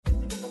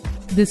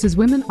This is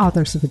Women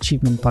Authors of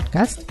Achievement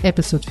podcast,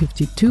 episode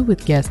 52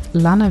 with guest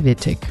Lana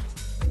Wittig.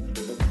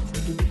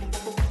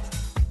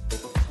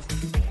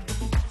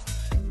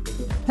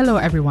 Hello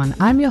everyone,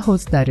 I'm your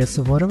host Daria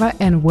Suvorova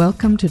and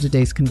welcome to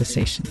today's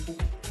conversation.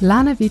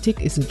 Lana Wittig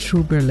is a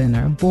true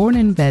Berliner. Born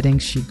in Wedding,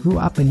 she grew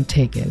up in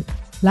Tegel.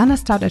 Lana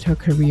started her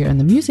career in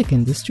the music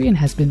industry and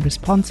has been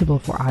responsible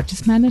for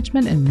artist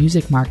management and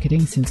music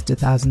marketing since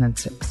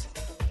 2006.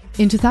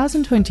 In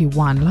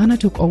 2021, Lana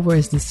took over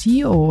as the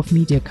CEO of a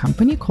media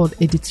company called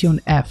Edition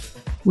F,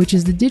 which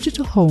is the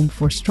digital home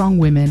for strong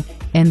women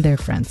and their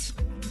friends.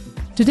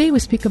 Today we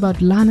speak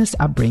about Lana's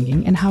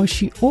upbringing and how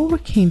she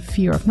overcame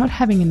fear of not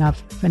having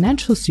enough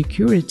financial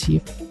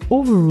security,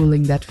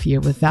 overruling that fear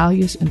with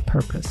values and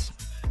purpose.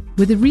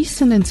 With the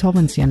recent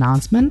insolvency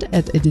announcement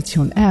at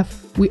Edition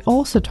F, we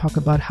also talk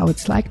about how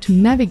it's like to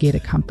navigate a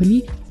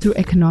company through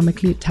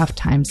economically tough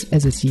times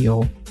as a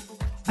CEO.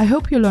 I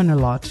hope you learn a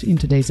lot in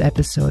today's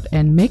episode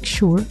and make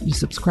sure you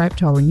subscribe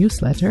to our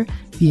newsletter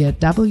via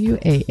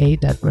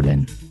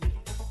waa.berlin.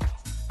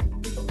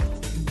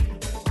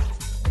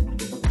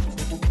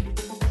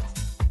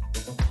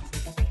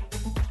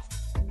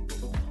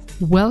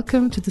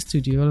 Welcome to the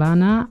studio,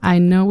 Lana. I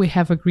know we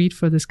have agreed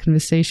for this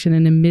conversation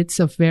in the midst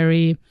of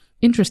very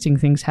interesting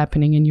things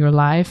happening in your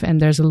life,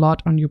 and there's a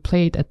lot on your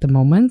plate at the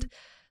moment.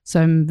 So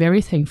I'm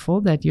very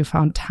thankful that you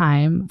found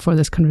time for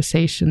this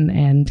conversation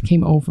and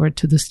came over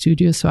to the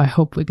studio. So I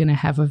hope we're going to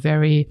have a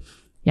very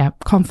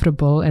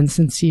comfortable and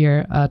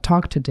sincere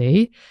talk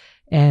today.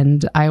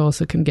 And I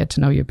also can get to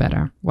know you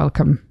better.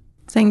 Welcome.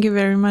 Thank you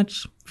very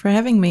much for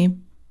having me.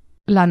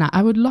 Lana,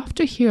 I would love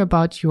to hear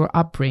about your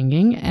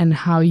upbringing and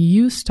how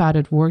you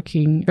started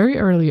working very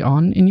early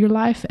on in your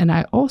life. And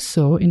I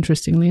also,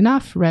 interestingly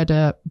enough, read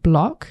a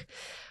blog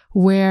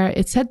where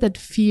it said that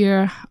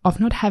fear of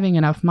not having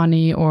enough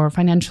money or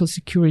financial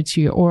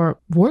security or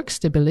work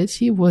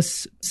stability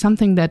was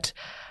something that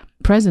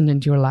present in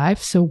your life.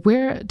 So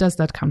where does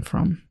that come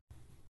from?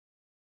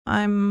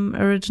 I'm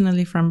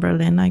originally from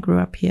Berlin. I grew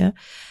up here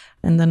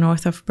in the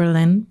north of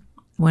Berlin.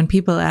 When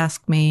people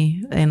ask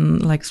me in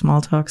like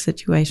small talk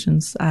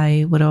situations,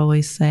 I would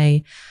always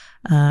say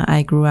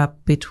I grew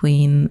up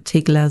between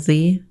Tegeler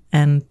See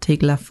and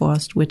Tegeler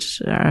Forst, which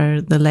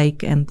are the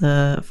lake and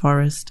the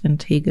forest in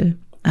Tegel.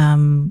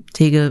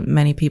 Tegel,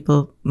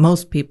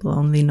 most people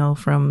only know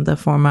from the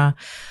former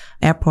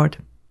airport.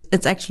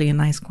 It's actually a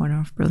nice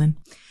corner of Berlin.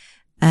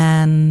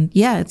 And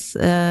yeah,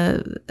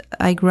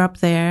 I grew up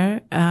there.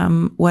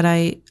 What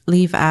I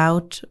leave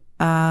out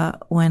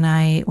when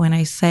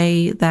I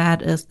say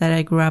that is that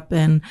I grew up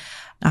in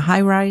a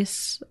high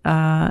rise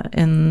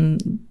in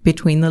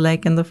between the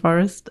lake and the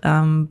forest,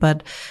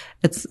 but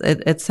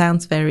it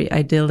sounds very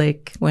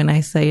idyllic when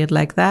I say it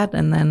like that,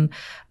 and then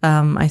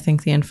I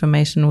think the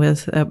information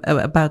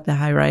about the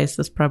high rise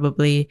is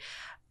probably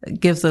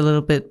gives a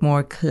little bit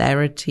more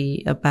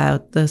clarity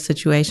about the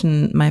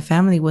situation my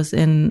family was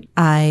in.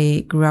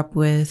 I grew up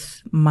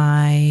with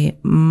my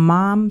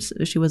mom.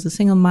 She was a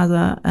single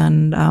mother,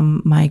 and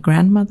my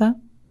grandmother,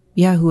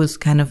 who was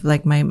kind of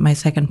like my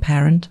second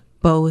parent.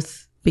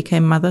 Both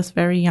became mothers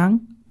very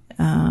young.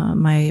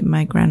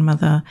 My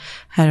grandmother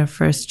had her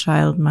first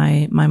child,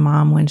 my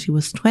mom, when she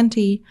was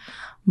 20.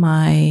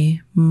 My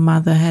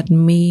mother had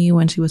me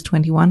when she was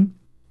 21,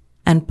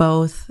 and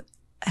both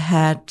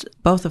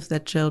of their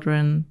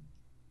children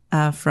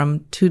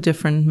from two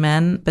different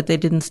men, but they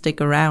didn't stick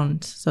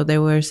around. So they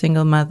were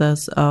single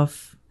mothers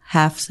of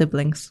half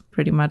siblings,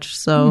 pretty much.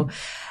 So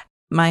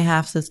my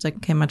half sister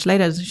came much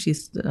later.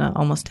 She's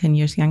almost 10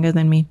 years younger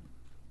than me.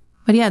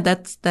 But yeah,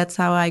 that's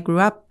how I grew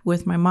up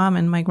with my mom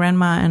and my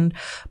grandma, and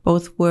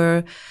both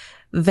were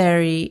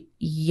very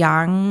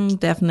young,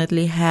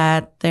 definitely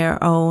had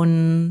their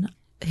own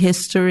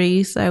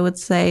histories, I would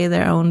say,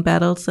 their own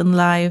battles in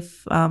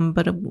life.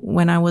 But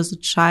when I was a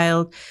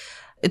child,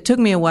 it took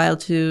me a while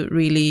to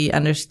really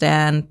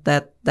understand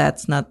that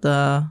that's not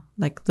the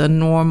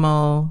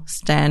normal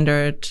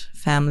standard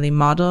family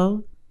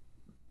model.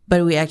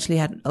 But we actually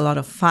had a lot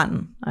of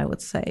fun, I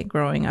would say,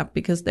 growing up,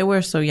 because they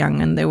were so young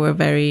and they were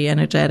very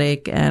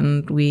energetic,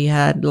 and we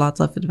had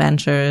lots of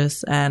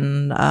adventures.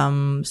 And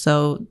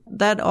so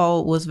that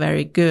all was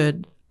very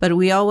good. But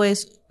we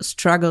always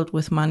struggled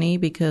with money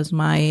because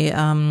my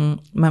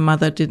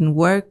mother didn't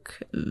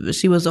work.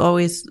 She was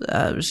always,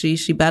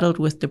 she battled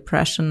with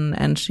depression,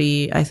 and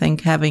I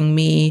think having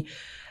me,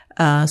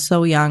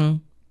 so young,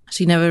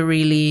 she never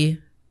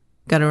really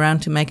got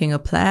around to making a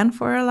plan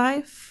for her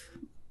life.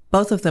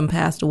 Both of them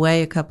passed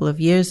away a couple of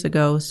years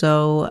ago,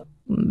 so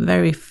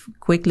very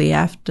quickly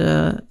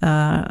after,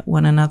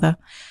 one another.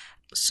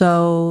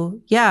 So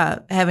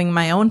yeah, having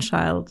my own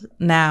child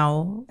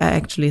now, I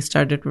actually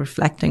started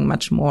reflecting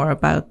much more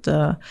about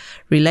the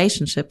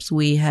relationships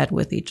we had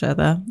with each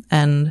other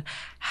and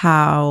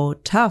how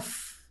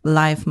tough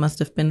life must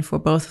have been for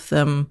both of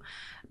them,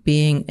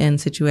 being in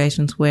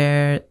situations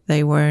where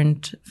they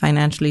weren't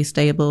financially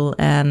stable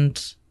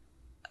and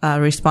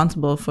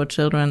responsible for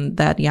children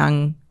that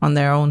young on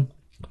their own,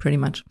 pretty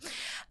much.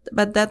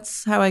 But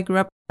that's how I grew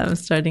up. I'm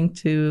starting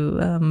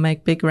to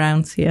make big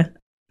rounds here.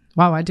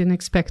 Wow, I didn't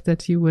expect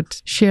that you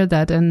would share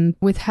that. And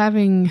with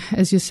having,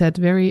 as you said,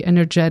 very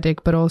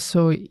energetic, but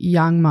also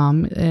young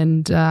mom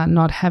and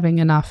not having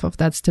enough of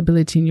that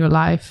stability in your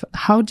life,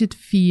 how did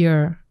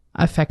fear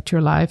affect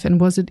your life? And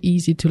was it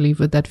easy to live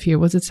with that fear?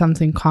 Was it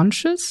something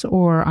conscious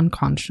or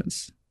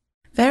unconscious?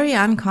 Very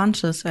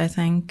unconscious, I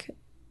think.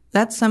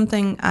 That's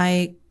something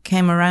I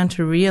came around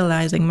to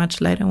realizing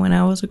much later when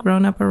I was a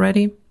grown-up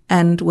already.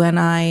 And when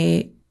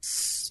I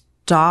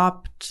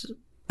stopped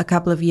a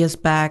couple of years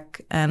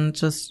back and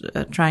just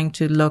trying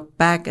to look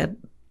back at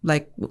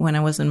like when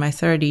I was in my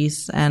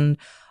 30s, and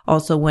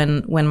also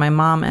when my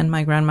mom and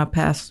my grandma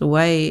passed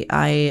away,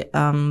 I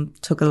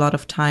took a lot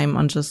of time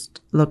on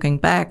just looking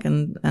back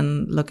and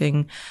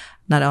looking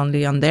not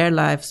only on their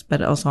lives,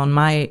 but also on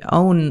my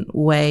own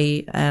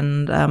way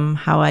and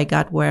how I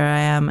got where I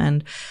am,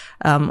 and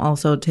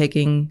also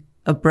taking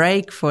a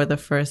break for the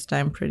first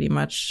time, pretty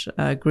much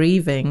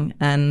grieving.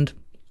 And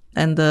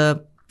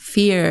the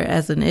fear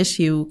as an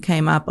issue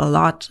came up a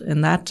lot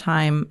in that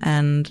time,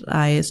 and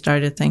I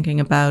started thinking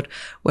about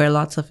where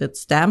lots of it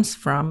stems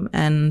from.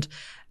 And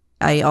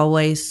I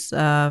always,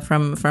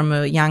 from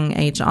a young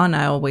age on,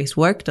 I always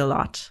worked a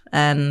lot,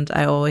 and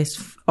I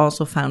always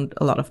also found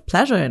a lot of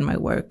pleasure in my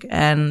work.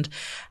 And,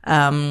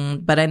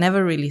 but I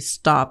never really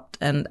stopped.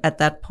 And at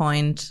that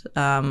point,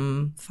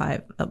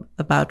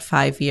 about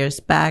 5 years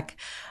back,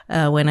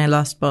 when I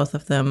lost both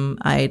of them,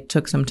 I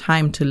took some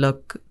time to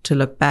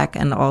look back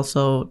and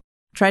also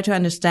try to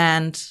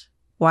understand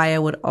why I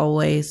would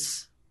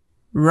always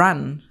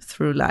run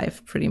through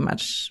life pretty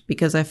much,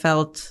 because I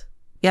felt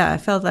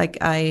like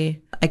I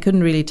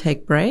couldn't really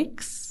take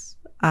breaks.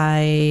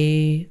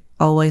 I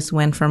always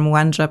went from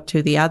one job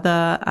to the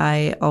other.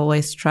 I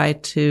always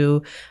tried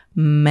to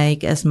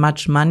make as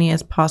much money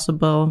as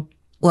possible.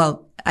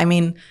 Well, I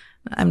mean,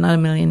 I'm not a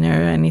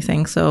millionaire or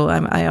anything, so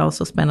I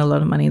also spend a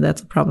lot of money.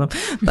 That's a problem.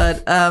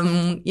 But,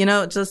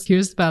 just...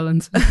 Here's the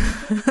balance.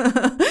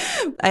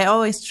 I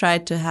always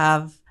tried to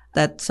have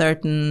that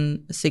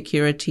certain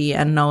security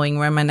and knowing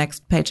where my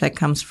next paycheck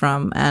comes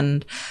from.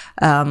 And,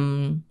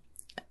 and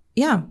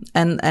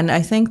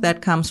I think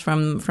that comes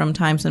from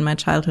times in my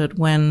childhood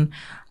when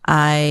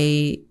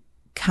I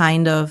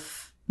kind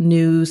of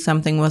knew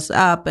something was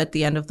up at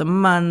the end of the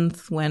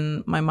month,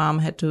 when my mom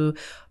had to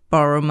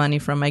borrow money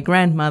from my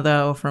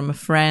grandmother or from a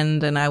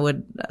friend, and I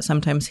would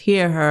sometimes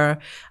hear her.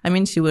 I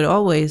mean, she would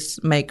always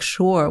make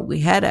sure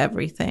we had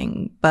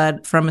everything,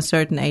 but from a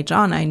certain age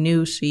on, I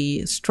knew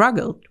she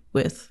struggled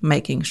with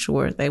making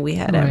sure that we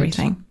had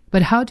everything.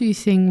 But how do you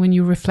think, when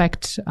you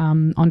reflect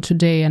on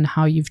today and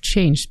how you've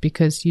changed,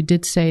 because you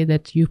did say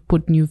that you've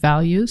put new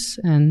values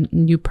and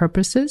new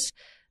purposes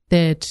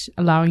that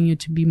allowing you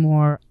to be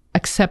more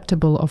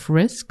acceptable of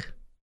risk?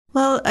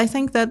 Well, I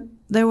think that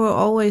there were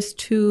always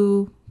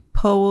two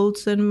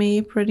poles in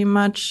me pretty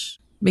much,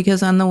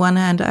 because on the one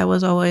hand, I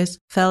was always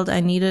felt I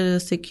needed a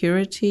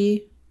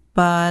security,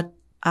 but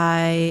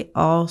I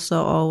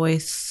also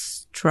always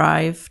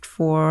strived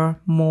for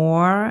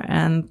more,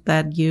 and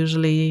that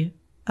usually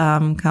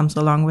comes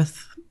along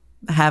with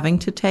having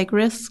to take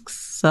risks.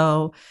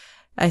 So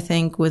I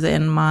think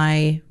within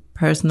my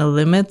personal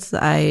limits,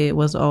 I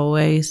was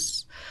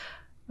always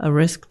a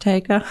risk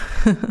taker.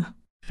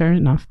 Fair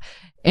enough.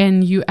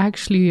 And you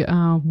actually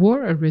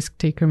were a risk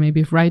taker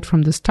maybe right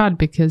from the start,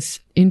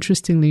 because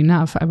interestingly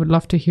enough, I would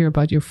love to hear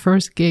about your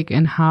first gig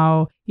and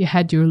how you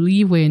had your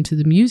leeway into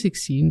the music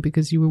scene,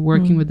 because you were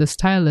working with a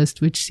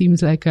stylist, which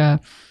seems like a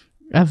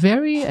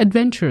very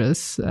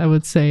adventurous, I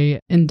would say,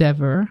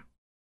 endeavor.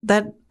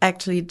 That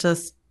actually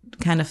just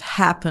kind of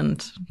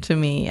happened to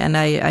me, and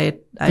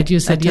But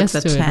you said yes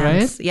to chance. it,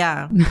 right?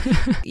 Yeah.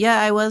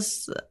 Yeah, I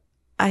was,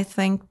 I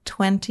think,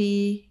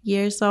 20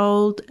 years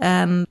old,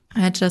 and I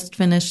had just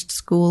finished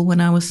school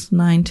when I was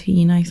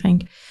 19, I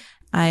think.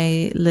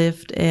 I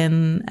lived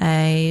in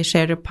a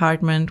shared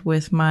apartment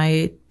with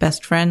my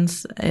best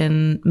friends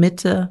in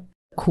Mitte.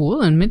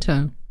 Cool, in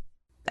Mitte.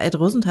 At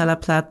Rosenthaler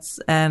Platz,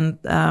 and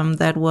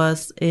that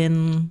was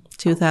in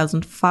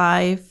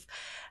 2005.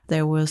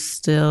 There was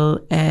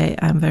still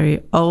I'm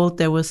very old,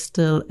 there was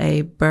still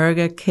a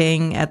Burger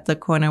King at the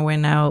corner where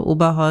now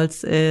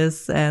Oberholz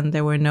is, and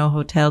there were no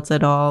hotels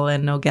at all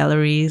and no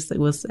galleries. It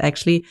was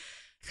actually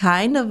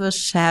kind of a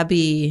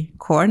shabby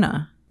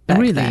corner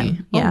back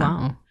then. Oh, yeah.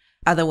 wow.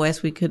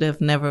 Otherwise, we could have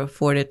never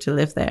afforded to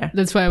live there.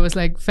 That's why I was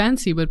like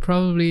fancy, but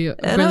probably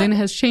Berlin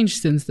has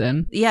changed since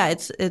then. Yeah,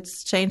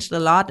 it's changed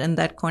a lot, and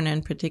that corner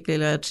in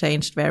particular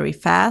changed very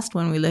fast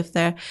when we lived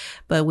there.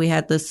 But we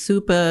had this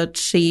super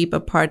cheap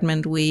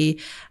apartment. We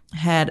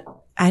had,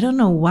 I don't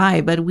know why,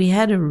 but we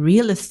had a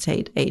real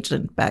estate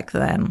agent back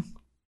then.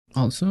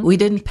 Also? We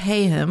didn't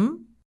pay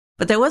him,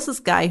 but there was this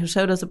guy who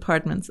showed us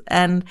apartments,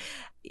 and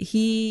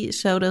he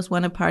showed us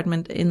one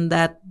apartment in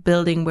that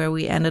building where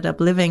we ended up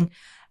living,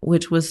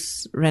 which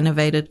was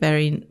renovated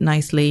very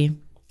nicely,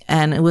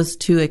 and it was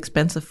too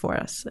expensive for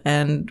us.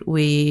 And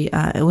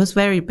it was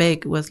very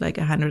big. It was like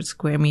 100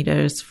 square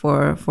meters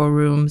for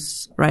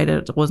rooms right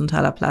at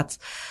Rosenthaler Platz.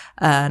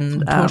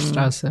 And,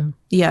 Torstraße.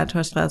 Yeah,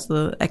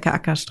 Torstraße, Ecke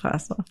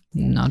Ackerstraße.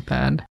 Not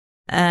bad.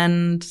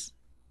 And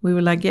we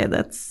were like, yeah,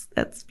 that's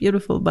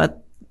beautiful,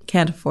 but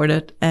can't afford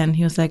it. And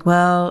he was like,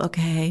 well,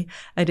 okay,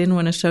 I didn't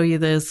want to show you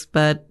this,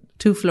 but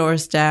 2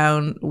 floors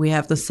down, we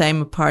have the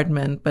same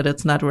apartment, but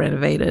it's not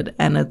renovated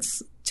and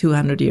it's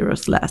 200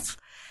 euros less.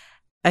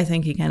 I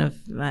think he kind of,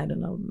 I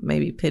don't know,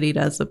 maybe pitied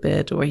us a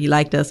bit, or he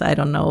liked us. I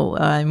don't know.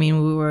 I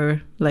mean, we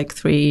were like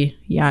 3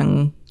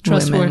 young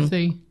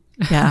trustworthy women.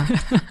 Yeah.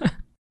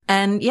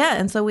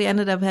 And so we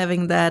ended up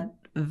having that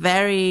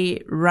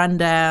very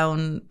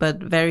rundown,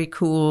 but very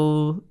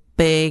cool,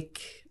 big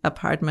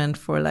apartment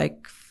for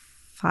like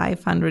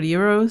 500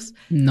 euros.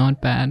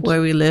 Not bad.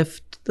 Where we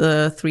lived,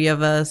 the 3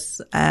 of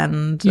us.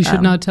 And you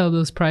should not tell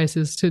those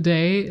prices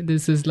today.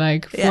 This is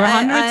like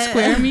 400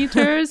 square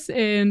meters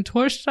in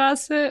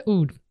Torstrasse.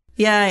 Ooh.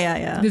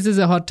 Yeah. This is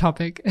a hot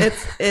topic. It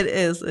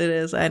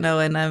is. I know.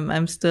 And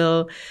I'm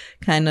still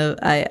kind of,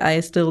 I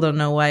still don't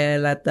know why I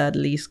let that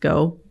lease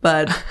go.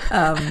 But,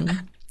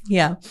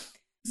 yeah.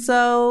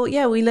 So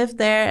yeah, we lived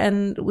there,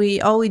 and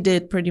all we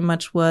did pretty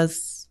much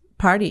was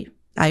party.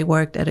 I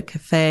worked at a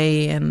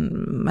cafe,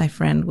 and my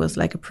friend was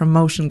like a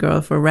promotion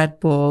girl for Red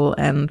Bull.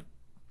 And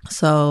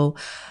so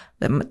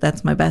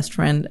that's my best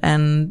friend.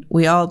 And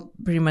we all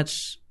pretty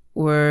much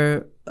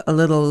were a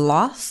little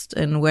lost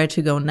in where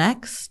to go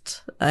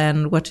next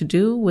and what to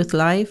do with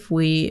life.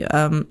 We,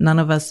 none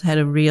of us had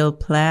a real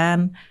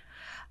plan.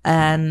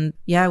 And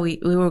yeah, we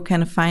were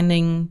kind of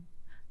finding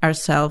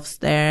ourselves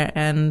there.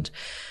 And,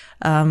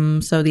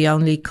 so the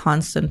only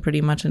constant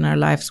pretty much in our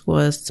lives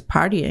was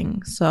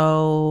partying.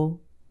 So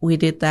we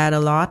did that a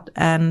lot,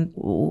 and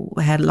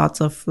had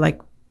lots of like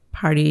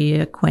party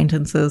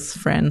acquaintances,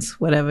 friends,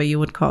 whatever you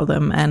would call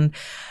them. And,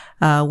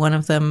 one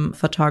of them,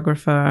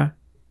 photographer,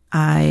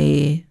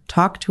 I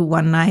talked to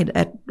one night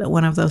at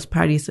one of those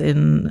parties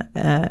in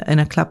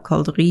a club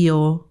called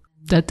Rio.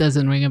 That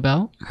doesn't ring a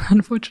bell,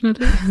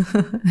 unfortunately.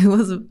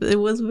 It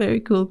was a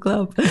very cool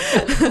club.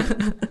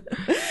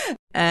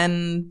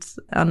 And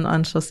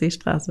on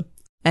Chausseestraße.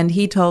 And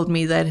he told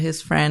me that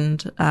his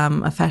friend,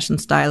 a fashion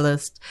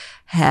stylist,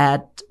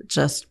 had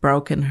just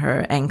broken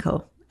her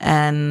ankle,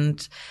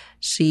 and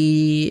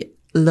she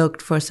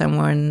looked for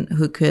someone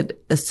who could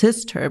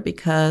assist her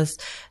because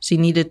she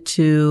needed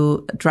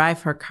to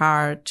drive her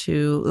car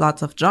to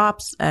lots of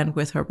jobs, and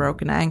with her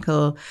broken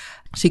ankle,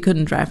 she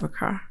couldn't drive her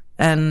car.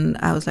 And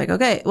I was like,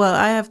 okay, well,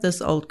 I have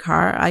this old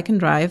car. I can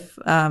drive.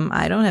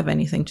 I don't have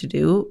anything to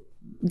do.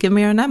 Give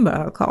me her number.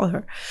 I'll call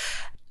her.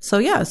 So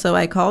yeah, so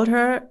I called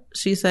her.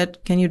 She said,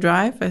 can you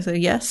drive? I said,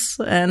 yes.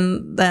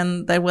 And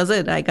then that was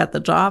it. I got the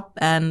job.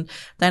 And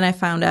then I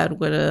found out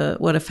what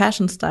a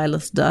fashion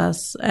stylist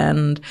does.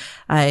 And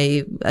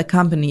I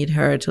accompanied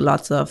her to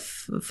lots of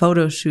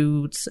photo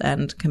shoots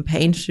and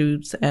campaign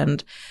shoots.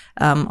 And,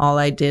 all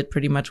I did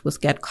pretty much was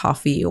get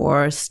coffee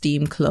or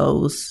steam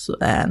clothes.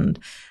 And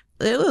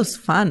it was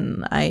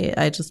fun.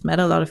 I just met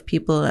a lot of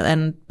people.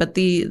 But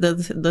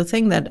the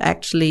thing that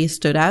actually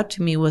stood out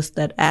to me was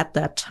that at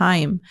that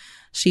time,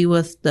 she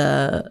was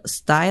the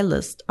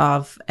stylist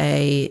of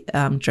a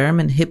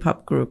German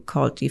hip-hop group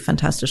called Die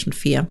Fantastischen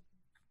Vier.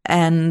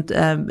 And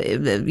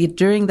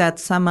during that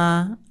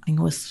summer, I think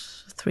it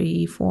was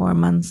 3-4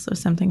 months or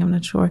something, I'm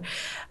not sure,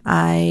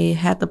 I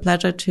had the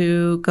pleasure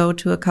to go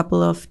to a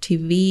couple of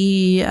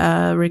TV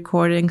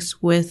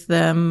recordings with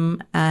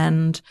them,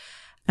 and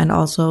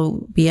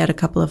also be at a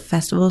couple of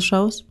festival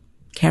shows,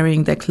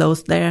 carrying their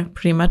clothes there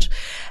pretty much,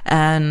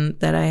 and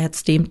that I had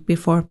steamed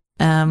before.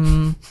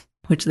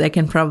 Which they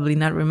can probably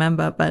not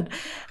remember, but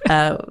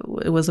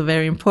it was a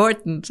very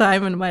important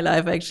time in my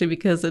life, actually,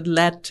 because it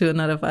led to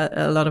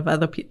a lot of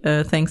other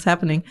things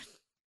happening.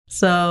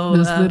 So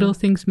those little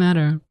things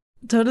matter.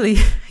 Totally,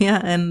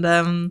 yeah. And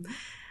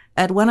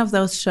at one of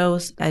those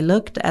shows, I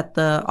looked at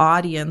the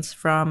audience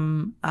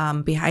from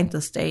behind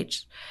the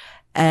stage,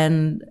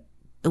 and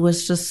it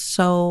was just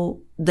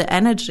so, the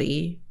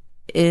energy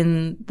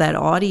in that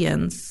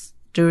audience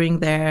during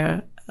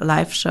their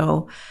live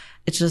show,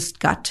 it just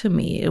got to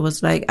me. It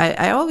was like,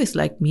 I always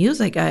liked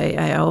music.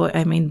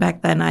 I mean,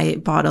 back then I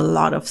bought a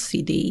lot of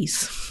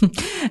CDs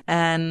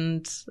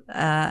and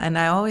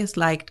I always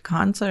liked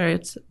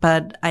concerts,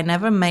 but I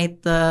never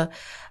made the,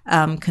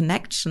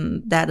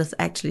 connection that is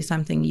actually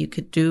something you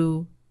could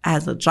do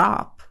as a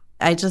job.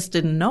 I just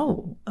didn't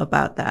know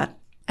about that.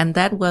 And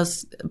that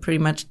was pretty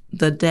much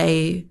the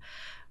day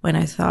when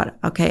I thought,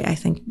 okay, I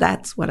think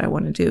that's what I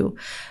want to do.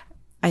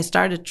 I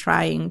started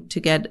trying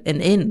to get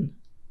an in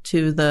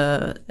to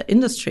the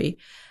industry.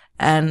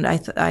 And I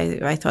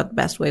thought the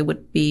best way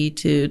would be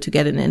to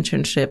get an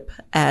internship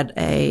at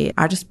a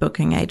artist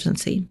booking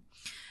agency.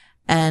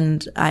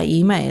 And I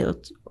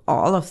emailed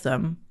all of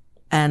them,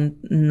 and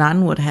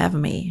none would have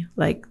me.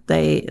 Like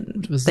they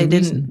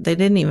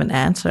didn't even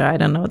answer. I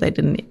don't know.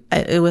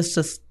 It was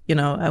just,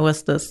 I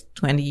was this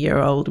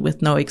 20-year-old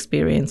with no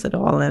experience at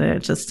all. And I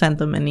just sent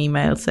them an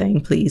email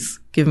saying, please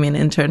give me an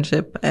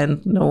internship.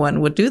 And no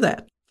one would do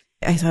that.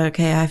 I thought,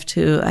 okay, I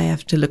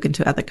have to look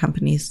into other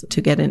companies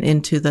to get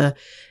into the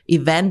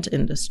event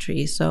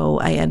industry. So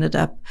I ended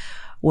up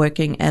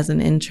working as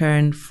an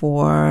intern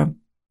for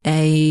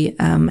an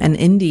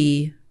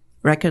indie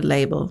record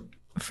label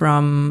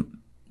from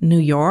New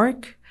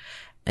York.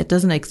 It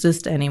doesn't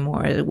exist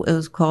anymore. It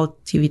was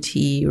called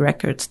TVT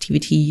Records,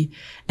 TVT,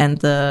 and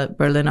the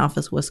Berlin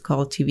office was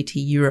called TVT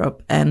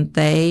Europe. And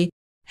they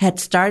had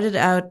started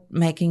out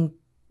making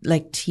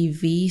like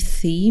TV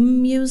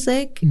theme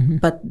music,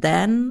 but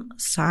then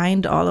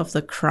signed all of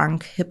the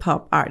crunk hip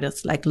hop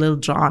artists like Lil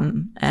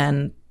Jon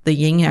and the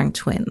Yin Yang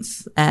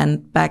Twins.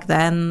 And back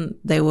then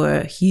they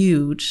were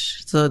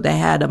huge. So they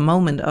had a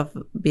moment of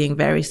being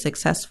very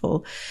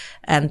successful.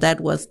 And that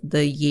was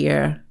the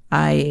year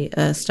I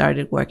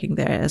started working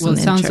there as an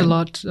intern. Well, it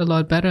sounds a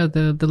lot better.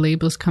 The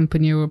labels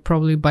company were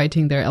probably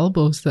biting their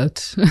elbows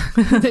that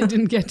they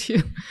didn't get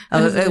you.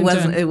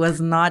 It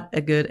was not a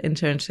good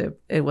internship.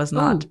 It was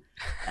not.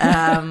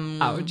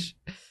 Ouch.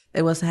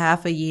 It was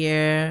half a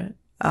year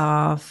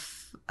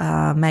of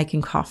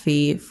making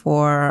coffee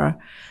for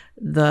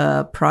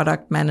the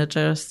product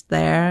managers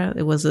there.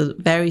 It was a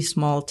very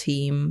small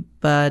team,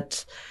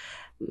 but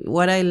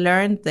what I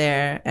learned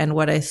there and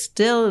what I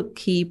still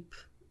keep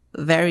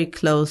very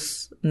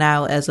close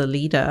now as a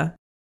leader,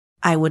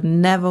 I would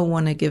never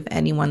want to give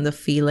anyone the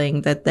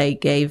feeling that they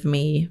gave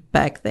me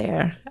back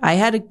there. I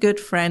had a good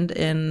friend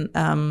in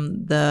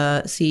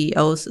the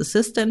CEO's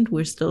assistant.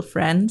 We're still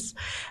friends,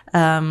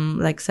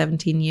 like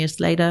 17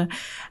 years later.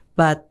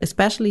 But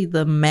especially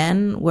the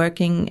men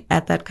working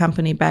at that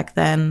company back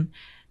then,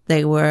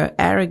 they were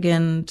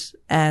arrogant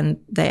and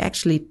they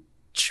actually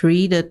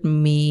treated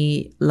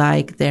me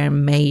like their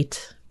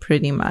mate.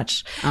 Pretty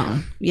much.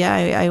 Yeah,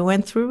 I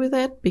went through with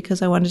it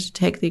because I wanted to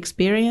take the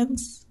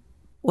experience.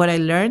 What I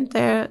learned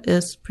there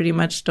is pretty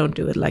much don't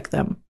do it like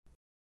them.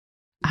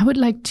 I would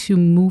like to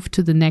move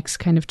to the next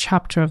kind of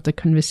chapter of the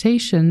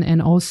conversation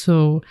and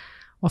also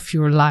of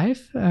your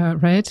life,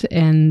 right?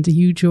 And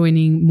you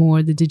joining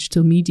more the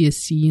digital media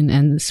scene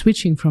and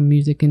switching from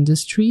music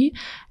industry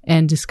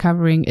and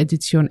discovering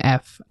Edition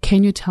F.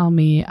 Can you tell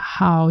me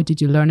how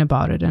did you learn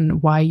about it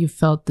and why you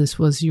felt this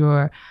was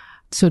your,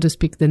 so to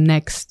speak, the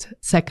next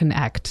second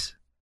act?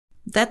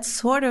 That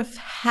sort of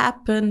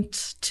happened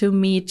to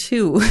me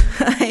too.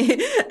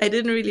 I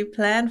didn't really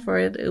plan for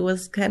it. It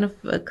was kind of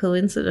a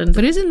coincidence.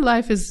 But isn't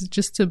life is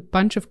just a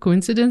bunch of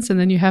coincidence and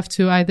then you have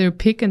to either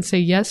pick and say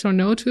yes or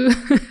no to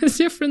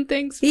different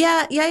things?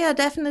 Yeah,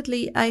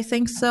 definitely. I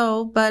think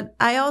so. But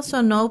I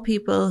also know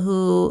people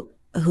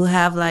who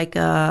have like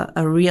a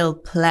real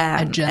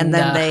plan. Agenda.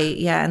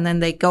 And then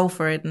they go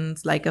for it and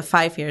it's like a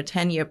 5-year,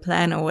 10-year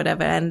plan or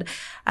whatever. And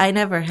I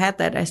never had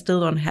that. I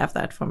still don't have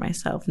that for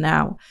myself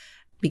now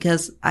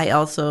because I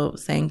also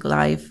think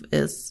life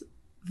is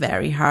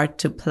very hard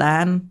to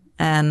plan.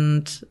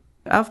 And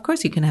of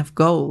course you can have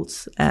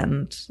goals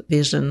and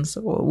visions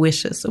or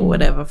wishes or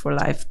whatever for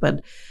life.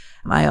 But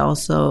I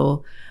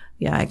also,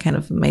 I kind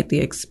of made the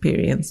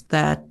experience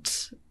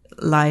that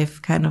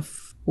life kind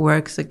of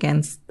works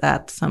against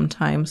that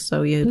sometimes.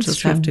 So you That's just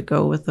true. have to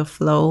go with the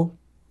flow,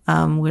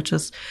 which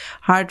is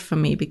hard for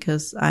me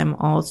because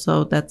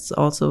that's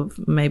also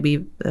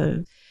maybe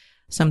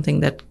something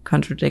that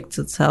contradicts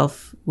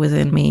itself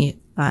within me.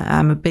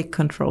 I'm a big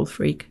control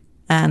freak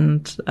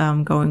and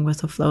going with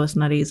the flow is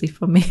not easy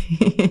for me.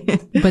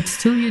 But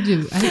still you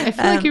do. I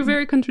feel like you're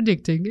very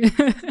contradicting.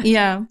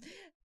 Yeah.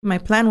 My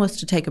plan was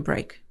to take a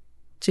break,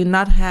 to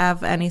not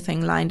have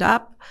anything lined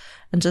up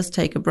and just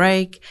take a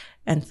break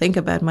and think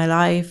about my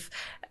life.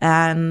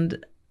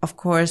 And of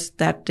course,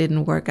 that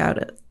didn't work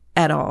out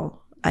at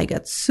all. I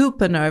got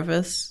super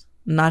nervous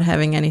not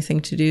having anything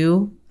to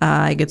do.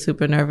 I get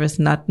super nervous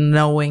not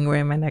knowing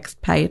where my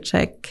next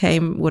paycheck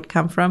would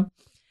come from.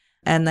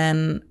 And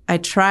then I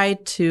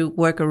tried to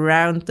work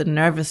around the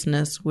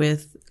nervousness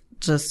with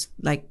just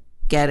like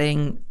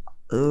getting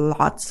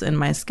lots in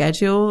my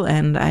schedule.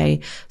 And I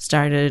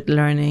started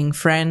learning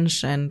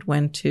French and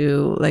went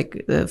to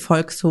like the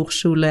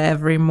Volkshochschule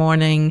every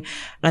morning.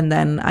 And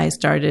then I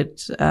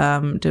started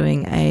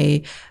doing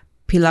a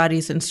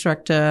Pilates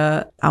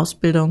instructor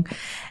Ausbildung.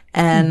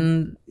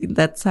 And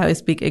that's how I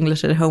speak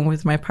English at home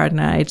with my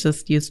partner. I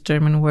just use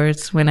German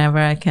words whenever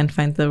I can't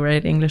find the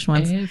right English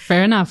ones.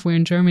 Fair enough. We're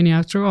in Germany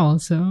after all,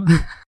 so.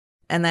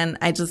 And then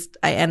I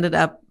ended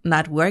up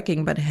not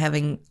working, but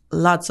having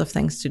lots of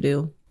things to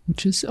do.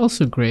 Which is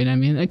also great. I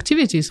mean,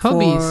 activities,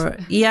 hobbies.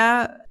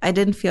 I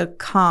didn't feel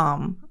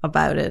calm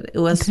about it. It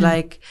was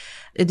like,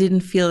 it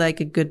didn't feel like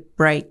a good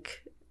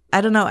break.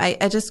 I don't know.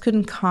 I just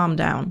couldn't calm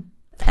down.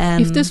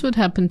 And if this would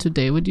happen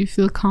today, would you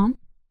feel calm?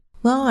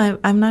 Well,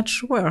 I'm not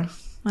sure.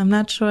 I'm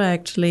not sure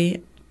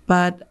actually,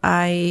 but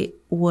I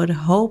would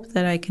hope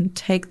that I can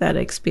take that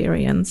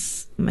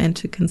experience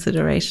into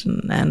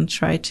consideration and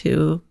try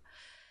to,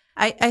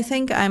 I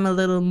think I'm a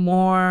little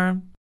more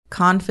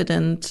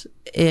confident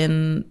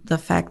in the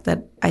fact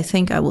that I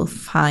think I will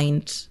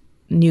find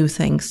new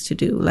things to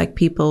do. Like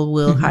people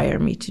will hire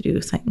me to do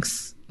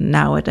things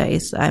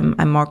nowadays.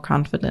 I'm more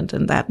confident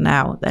in that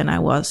now than I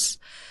was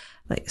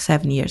like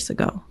 7 years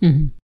ago.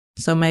 Mm-hmm.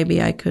 So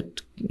maybe I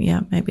could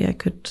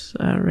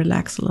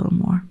relax a little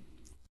more.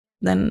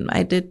 Then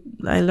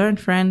I learned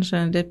French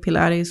and I did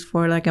Pilates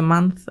for like a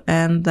month.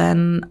 And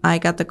then I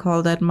got the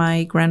call that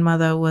my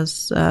grandmother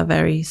was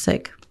very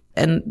sick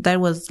And that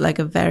was like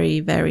a very,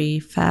 very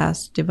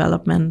fast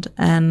development.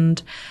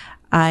 And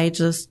I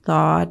just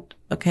thought,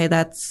 okay,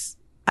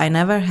 I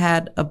never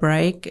had a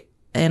break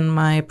in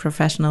my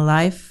professional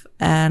life.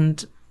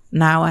 And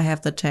now I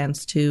have the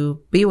chance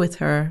to be with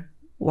her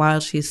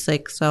while she's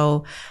sick.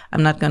 So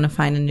I'm not going to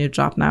find a new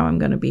job now. I'm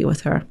going to be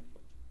with her.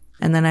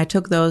 And then I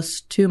took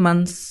those 2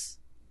 months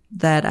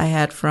that I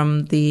had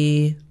from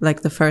the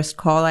first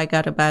call I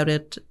got about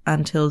it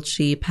until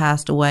she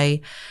passed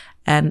away.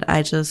 And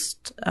I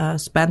just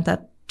spent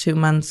that 2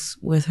 months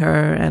with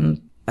her,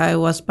 and I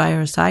was by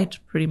her side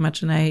pretty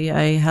much. And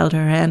I held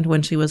her hand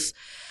when she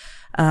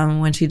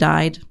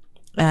died.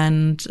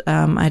 And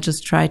I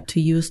just tried to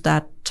use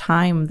that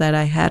time that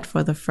I had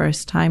for the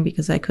first time,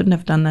 because I couldn't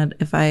have done that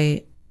if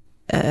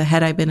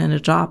had I been in a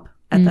job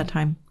at that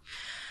time.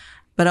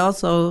 But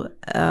also,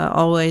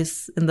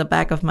 always in the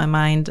back of my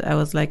mind, I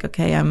was like,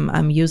 okay,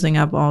 I'm using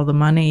up all the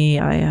money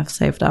I have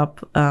saved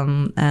up,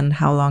 and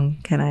how long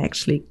can I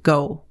actually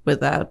go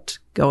without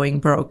going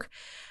broke?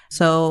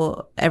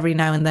 So every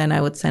now and then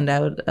I would send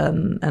out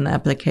an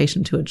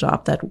application to a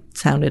job that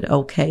sounded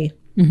okay.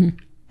 Mm-hmm.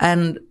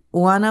 And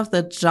one of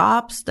the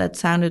jobs that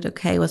sounded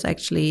okay was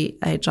actually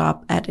a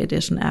job at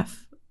Edition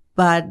F.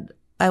 But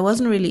I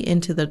wasn't really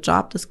into the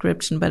job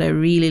description, but I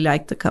really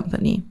liked the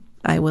company.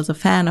 I was a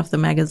fan of the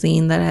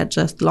magazine that had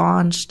just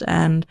launched,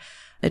 and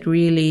it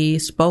really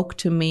spoke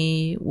to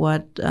me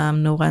what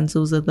Nora and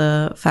Suze,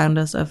 the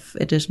founders of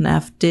Edition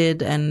F,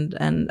 did,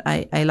 and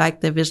I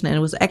liked their vision. And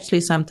it was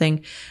actually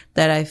something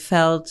that I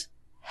felt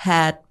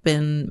had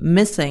been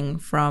missing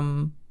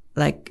from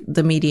like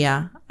the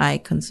media I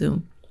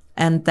consume.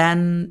 And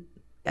then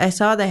I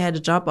saw they had a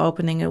job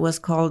opening. It was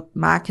called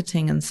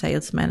Marketing and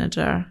Sales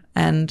Manager.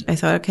 And I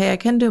thought, okay, I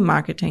can do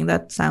marketing.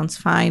 That sounds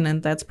fine.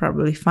 And that's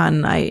probably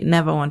fun. I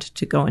never wanted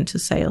to go into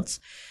sales.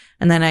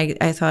 And then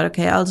I thought,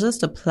 okay, I'll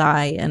just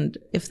apply. And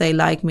if they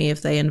like me,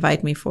 if they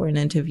invite me for an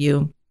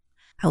interview,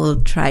 I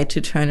will try to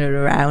turn it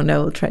around.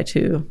 we'll try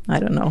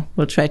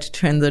to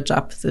turn the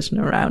job position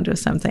around or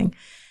something.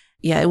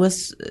 Yeah, it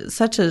was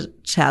such a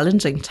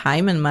challenging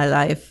time in my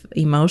life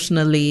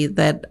emotionally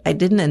that I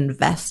didn't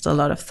invest a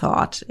lot of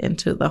thought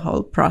into the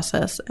whole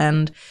process.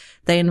 And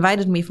they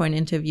invited me for an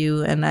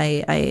interview, and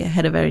I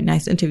had a very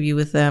nice interview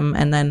with them.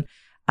 And then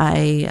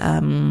I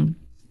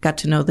got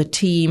to know the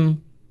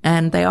team,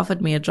 and they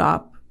offered me a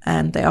job,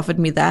 and they offered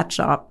me that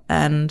job.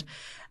 And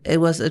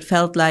it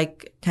felt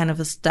like kind of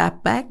a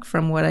step back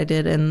from what I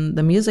did in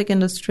the music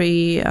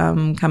industry,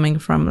 coming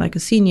from like a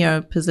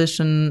senior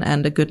position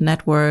and a good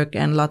network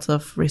and lots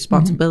of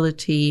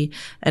responsibility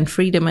and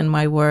freedom in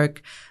my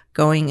work,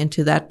 going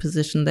into that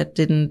position that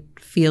didn't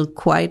feel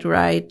quite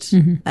right.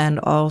 Mm-hmm. And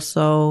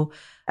also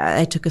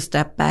I took a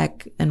step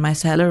back in my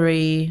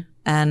salary,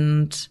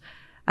 and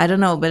I don't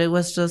know, but it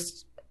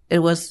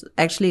was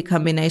actually a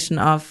combination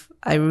of,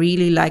 I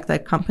really like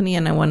that company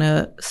and I want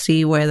to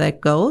see where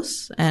that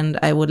goes, and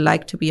I would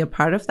like to be a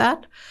part of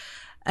that.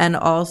 And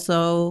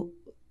also,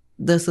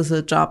 this is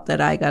a job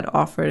that I got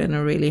offered in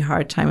a really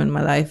hard time in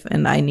my life,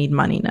 and I need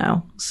money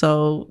now.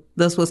 So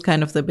this was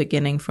kind of the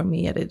beginning for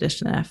me at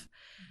Edition F.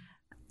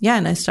 Yeah,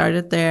 and I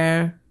started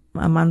there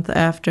a month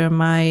after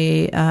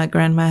my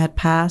grandma had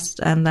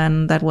passed, and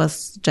then that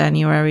was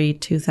January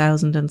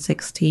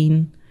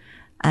 2016.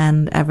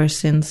 And ever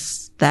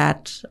since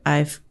that,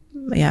 I've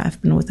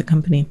been with the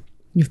company.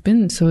 You've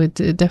been, so it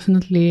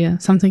definitely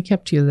something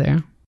kept you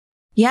there.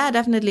 Yeah,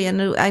 definitely.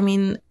 And I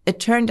mean, it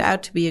turned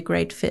out to be a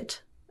great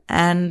fit.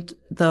 And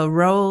the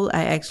role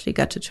I actually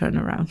got to turn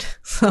around.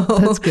 So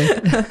that's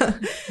good.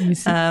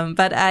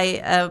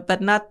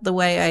 But not the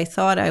way I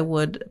thought I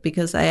would,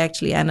 because I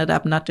actually ended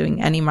up not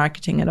doing any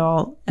marketing at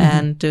all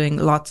and doing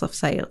lots of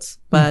sales.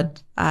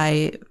 But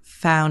I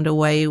found a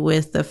way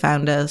with the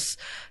founders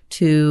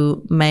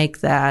to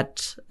make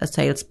that a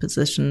sales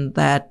position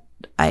that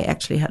I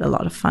actually had a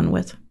lot of fun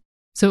with.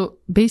 So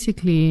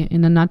basically,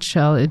 in a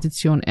nutshell,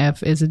 Edition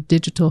F is a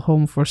digital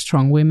home for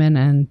strong women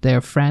and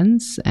their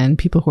friends and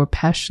people who are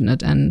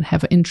passionate and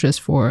have an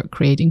interest for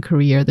creating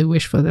career they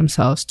wish for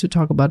themselves, to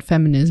talk about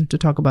feminism, to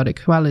talk about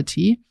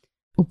equality.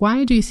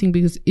 Why do you think?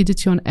 Because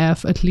Edition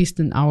F, at least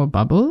in our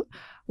bubble,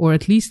 or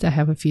at least I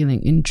have a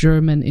feeling in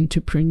German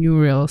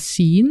entrepreneurial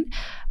scene,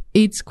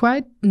 it's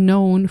quite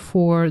known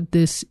for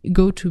this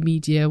go-to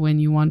media when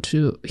you want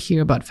to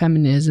hear about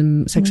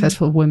feminism,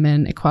 successful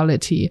women,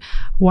 equality.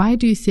 Why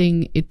do you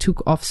think it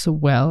took off so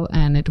well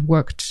and it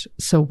worked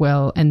so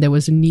well and there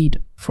was a need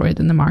for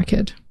it in the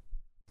market?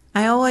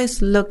 I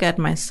always look at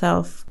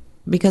myself,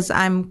 because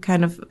I'm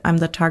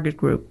the target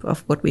group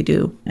of what we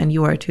do, and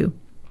you are too.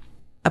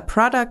 A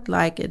product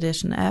like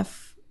Edition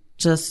F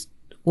just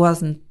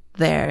wasn't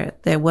there.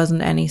 There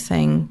wasn't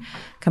anything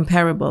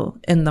comparable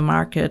in the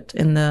market,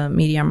 in the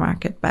media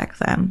market back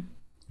then.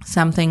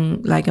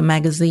 Something like a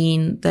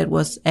magazine that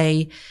was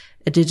a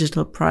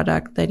digital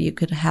product that you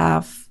could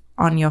have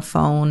on your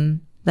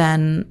phone,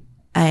 then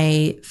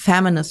a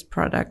feminist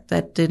product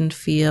that didn't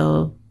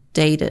feel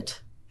dated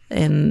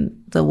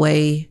in the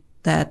way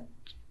that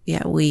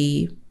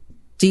we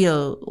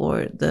deal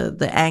or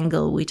the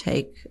angle we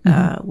take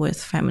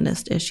with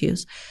feminist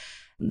issues.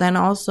 Then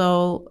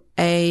also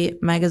a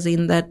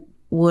magazine that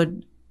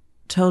would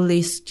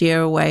totally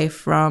steer away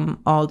from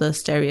all the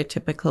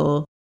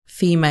stereotypical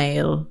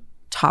female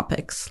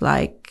topics.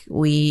 Like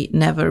we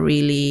never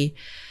really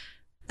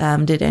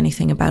did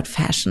anything about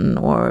fashion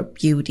or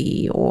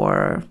beauty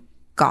or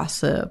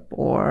gossip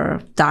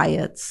or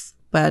diets,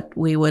 but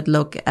we would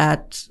look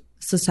at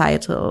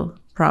societal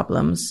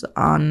problems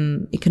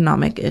on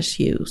economic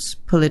issues,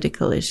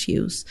 political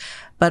issues,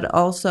 but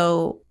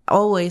also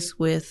always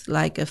with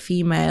like a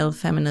female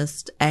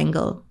feminist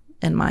angle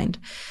in mind.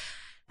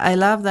 I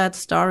love that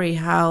story,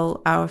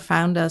 how our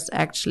founders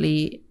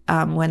actually,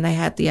 when they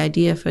had the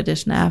idea for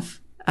Edition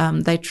F,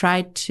 they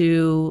tried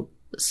to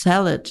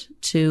sell it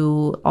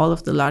to all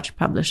of the large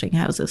publishing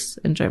houses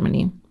in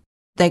Germany.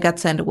 They got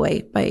sent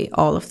away by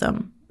all of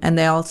them. And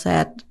they all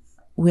said,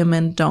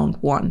 women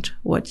don't want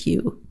what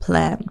you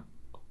plan.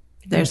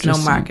 There's no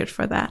market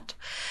for that.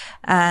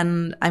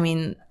 And I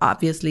mean,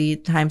 obviously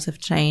times have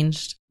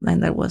changed,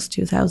 and that was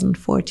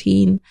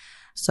 2014.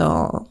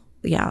 So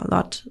yeah,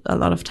 a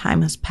lot of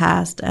time has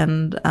passed.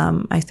 And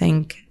I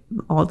think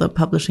all the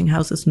publishing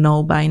houses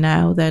know by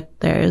now that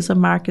there is a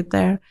market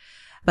there.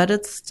 But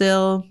it's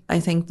still, I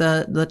think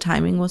the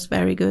timing was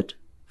very good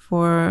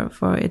for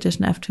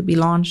Edition F to be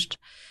launched.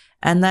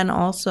 And then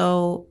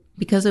also,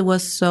 because it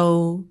was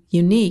so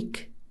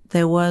unique,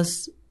 there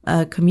was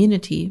a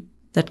community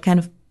that kind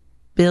of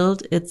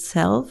built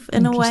itself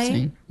in a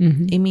way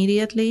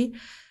immediately.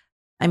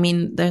 I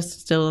mean, there's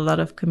still a lot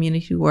of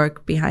community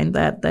work behind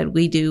that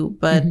we do,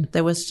 but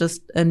there was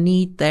just a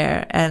need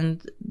there.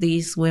 And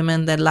these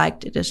women that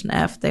liked Edition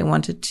F, they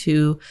wanted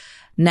to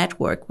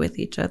network with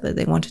each other.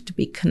 They wanted to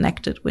be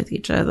connected with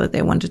each other.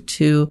 They wanted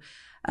to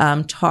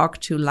talk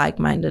to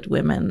like-minded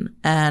women,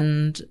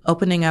 and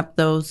opening up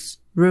those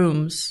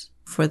rooms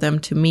for them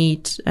to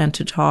meet and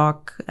to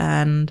talk.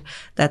 And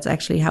that's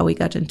actually how we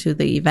got into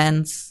the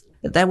events.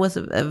 That was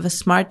a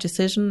smart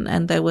decision,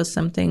 and that was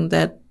something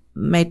that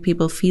made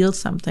people feel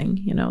something,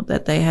 you know,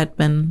 that they had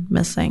been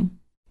missing.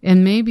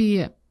 And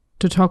maybe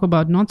to talk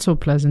about not so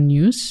pleasant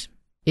news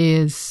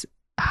is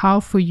how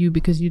for you,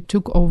 because you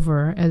took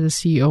over as a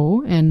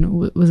CEO and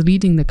was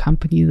leading the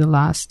company the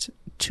last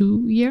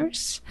 2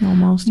 years,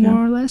 almost,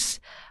 more or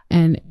less.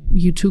 And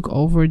you took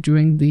over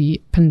during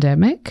the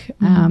pandemic,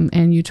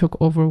 and you took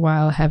over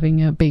while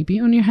having a baby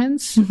on your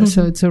hands.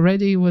 So it's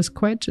already was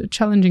quite a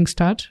challenging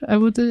start, I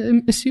would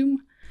assume.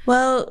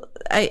 Well,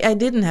 I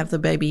didn't have the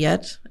baby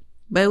yet,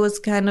 but it was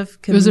kind of...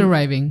 It was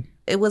arriving.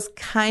 It was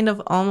kind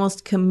of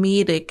almost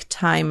comedic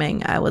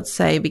timing, I would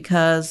say,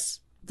 because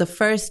the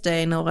first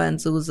day Nora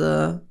and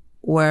Suse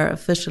were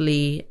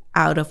officially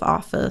out of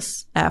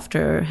office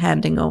after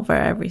handing over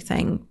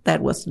everything,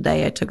 that was the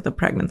day I took the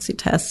pregnancy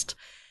test.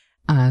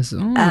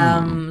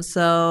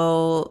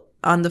 So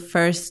on the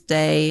first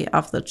day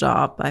of the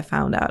job, I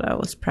found out I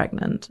was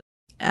pregnant,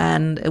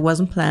 and it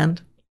wasn't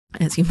planned,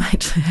 as you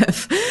might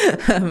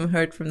have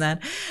heard from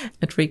that.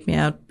 It freaked me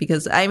out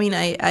because, I mean,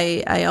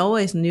 I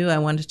always knew I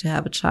wanted to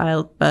have a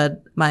child,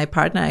 but my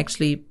partner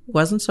actually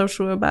wasn't so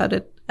sure about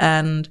it.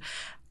 And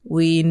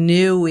we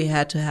knew we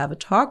had to have a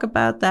talk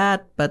about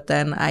that, but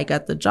then I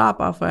got the job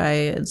offer.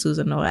 And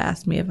Susan Nora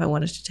asked me if I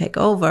wanted to take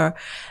over.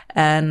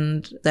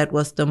 And that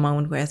was the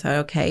moment where I thought,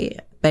 okay,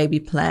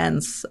 baby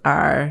plans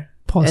are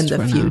in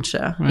the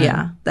future. Right.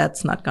 Yeah,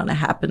 that's not going to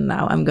happen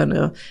now. I'm going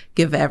to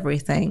give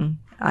everything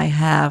I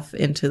have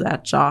into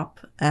that job,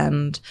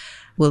 and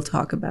we'll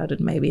talk about it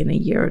maybe in a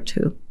year or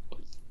two.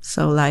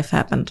 So life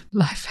happened.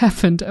 Life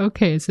happened.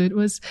 Okay. So it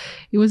was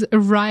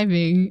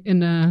arriving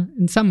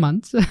in some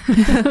months.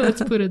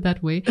 Let's put it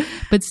that way.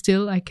 But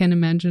still, I can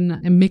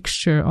imagine a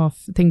mixture of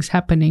things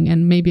happening,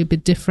 and maybe a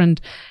bit different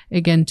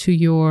again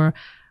to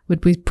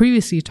what we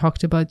previously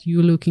talked about,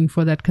 you looking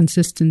for that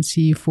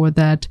consistency, for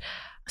that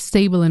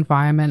stable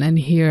environment. And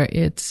here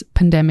it's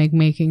pandemic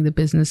making the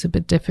business a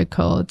bit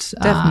difficult.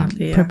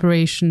 Definitely. Yeah.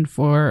 Preparation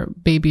for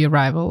baby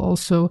arrival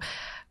also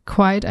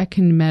quite, I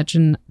can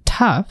imagine,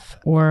 tough,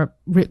 or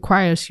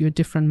requires you a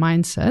different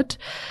mindset.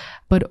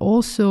 But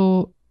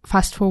also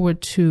fast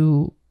forward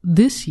to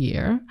this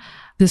year,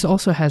 this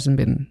also hasn't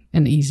been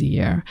an easy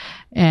year.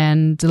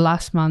 And the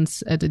last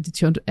months at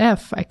Edition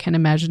F, I can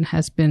imagine,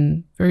 has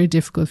been very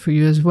difficult for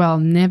you as well,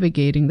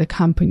 navigating the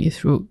company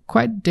through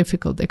quite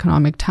difficult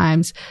economic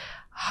times.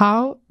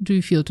 How do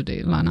you feel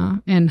today,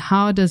 Lana? And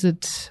how does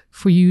it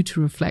for you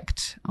to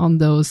reflect on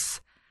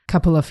those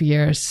couple of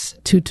years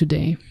to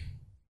today?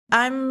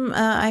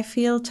 I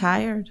feel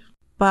tired,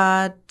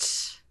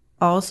 but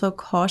also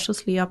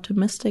cautiously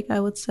optimistic, I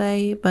would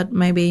say. But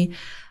maybe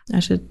I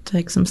should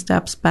take some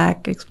steps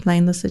back,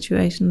 explain the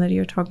situation that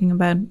you're talking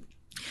about.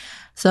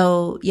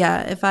 So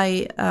yeah,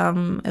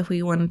 if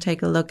we want to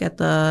take a look at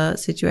the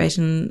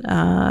situation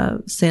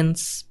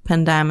since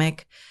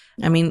pandemic,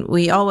 I mean,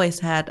 we always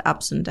had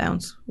ups and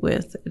downs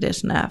with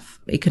Edition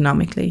F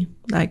economically.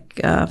 Like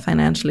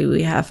financially,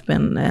 we have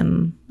been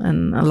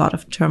in a lot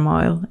of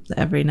turmoil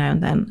every now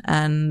and then.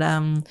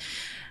 And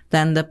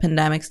then the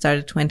pandemic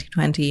started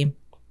 2020,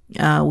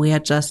 We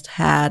had just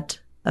had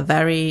a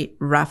very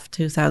rough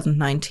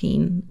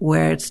 2019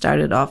 where it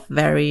started off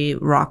very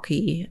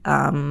rocky.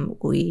 Nora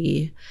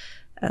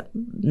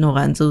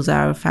and Zuz,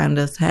 our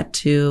founders, had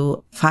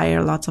to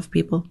fire lots of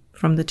people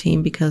from the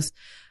team because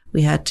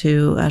we had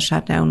to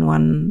shut down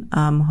one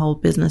whole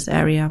business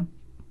area.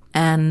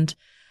 And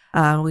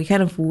we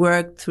kind of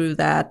worked through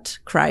that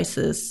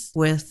crisis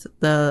with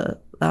the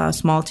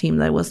small team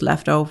that was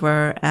left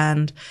over.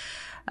 And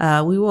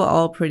we were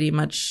all pretty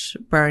much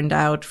burned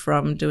out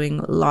from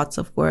doing lots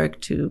of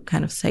work to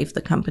kind of save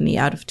the company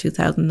out of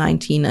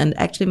 2019, and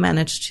actually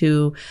managed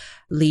to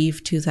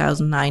leave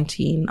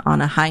 2019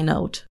 on a high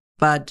note,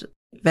 but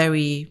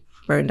very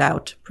burned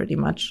out pretty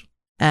much.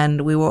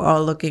 And we were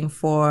all looking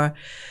forward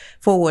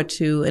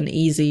to an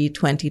easy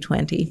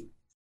 2020.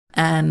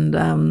 And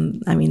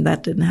that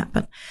didn't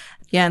happen.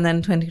 Yeah, and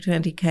then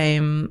 2020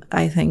 came,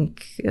 I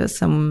think,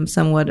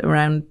 somewhat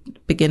around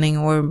beginning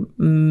or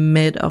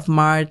mid of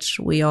March.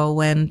 We all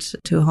went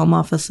to home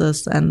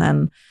offices, and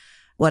then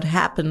what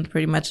happened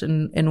pretty much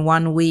in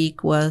 1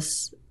 week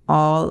was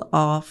all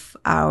of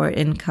our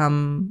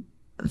income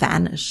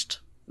vanished.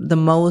 The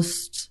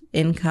most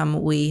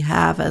income we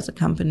have as a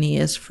company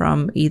is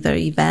from either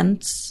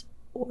event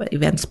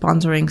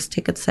sponsorings,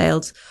 ticket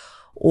sales,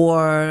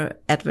 or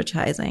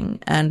advertising,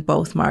 and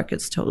both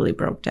markets totally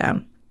broke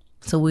down.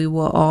 So we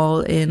were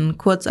all in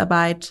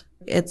Kurzarbeit.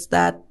 It's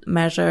that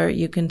measure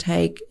you can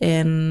take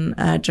in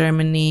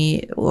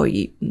Germany, or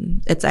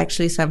it's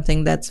actually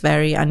something that's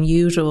very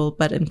unusual,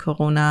 but in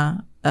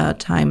Corona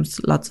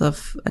times, lots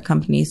of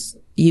companies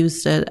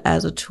used it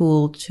as a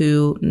tool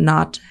to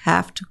not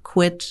have to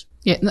quit.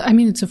 Yeah, I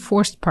mean, it's a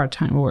forced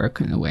part-time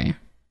work in a way.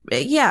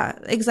 Yeah,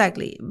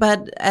 exactly.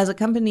 But as a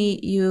company,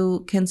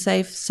 you can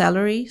save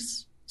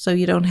salaries. So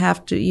you only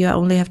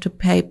have to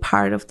pay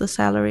part of the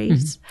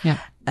salaries. Mm-hmm. Yeah.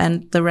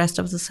 And the rest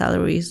of the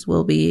salaries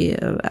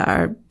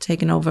are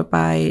taken over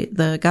by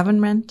the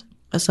government.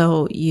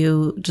 So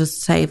you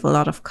just save a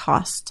lot of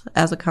cost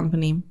as a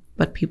company,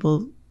 but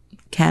people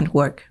can't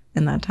work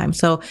in that time.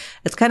 So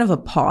it's kind of a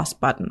pause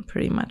button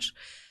pretty much.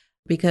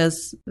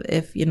 Because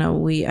if,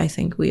 I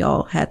think we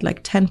all had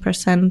like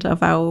 10%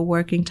 of our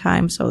working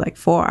time. So like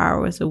 4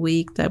 hours a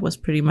week, that was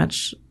pretty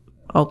much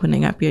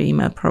opening up your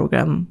email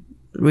program,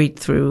 read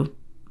through,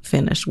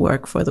 finish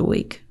work for the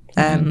week.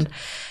 Mm-hmm. And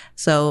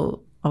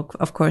so,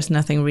 of course,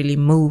 nothing really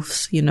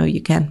moves.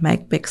 You can't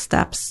make big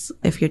steps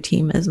if your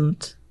team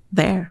isn't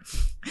there.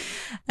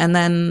 And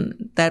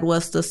then that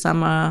was the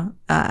summer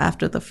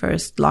after the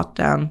first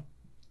lockdown,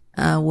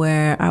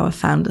 where our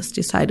founders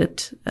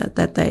decided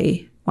that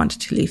they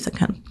wanted to leave the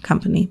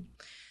company.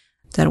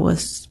 That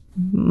was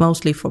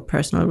mostly for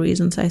personal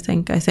reasons, I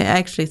think. I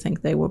actually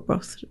think they were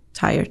both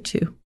tired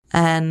too.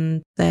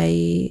 And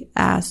they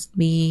asked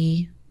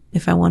me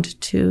if I wanted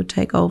to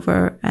take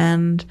over.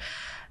 And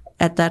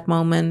at that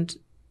moment,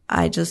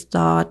 I just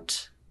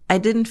thought I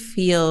didn't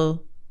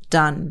feel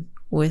done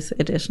with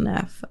Edition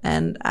F.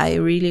 And I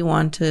really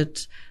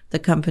wanted the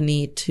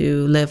company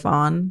to live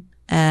on.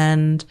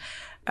 And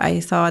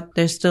I thought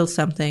there's still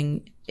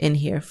something in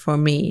here for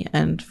me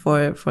and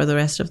for the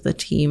rest of the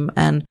team.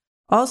 And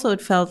also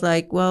it felt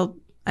like,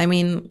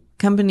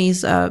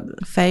 companies are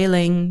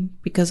failing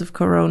because of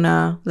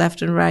Corona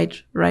left and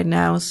right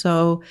now.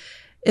 So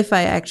if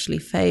I actually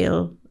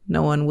fail,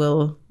 no one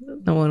will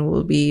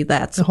be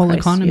that surprised. The whole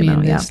economy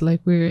in this,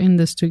 like we're in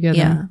this together.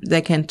 Yeah,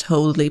 they can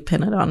totally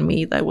pin it on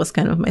me. That was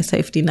kind of my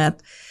safety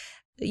net.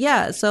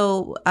 Yeah,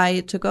 so I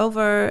took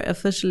over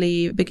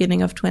officially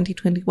beginning of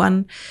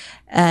 2021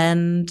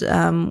 and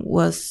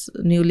was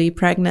newly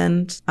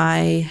pregnant.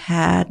 I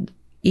had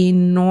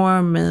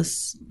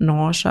enormous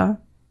nausea.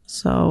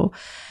 So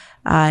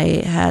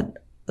I had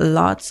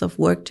lots of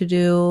work to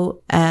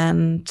do,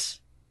 and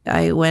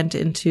I went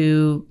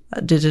into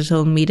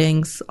digital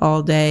meetings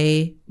all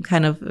day,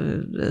 kind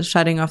of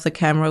shutting off the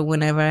camera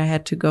whenever I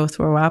had to go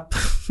throw up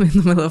in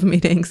the middle of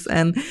meetings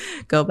and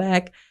go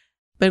back.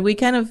 But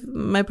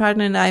my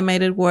partner and I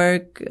made it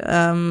work.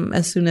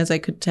 As soon as I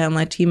could tell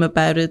my team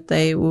about it,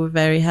 they were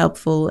very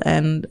helpful,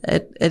 and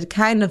it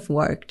kind of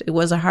worked. It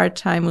was a hard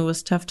time. It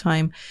was a tough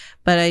time,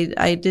 but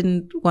I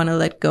didn't want to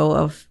let go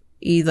of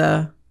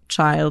either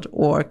child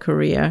or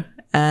career.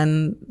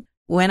 And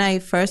when I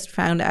first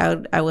found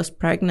out I was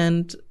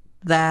pregnant,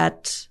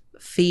 that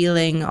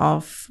feeling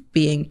of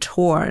being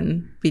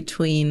torn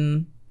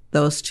between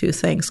those two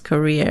things,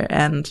 career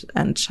and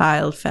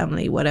child,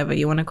 family, whatever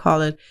you want to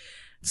call it,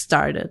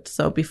 started.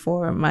 So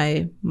before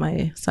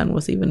my son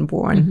was even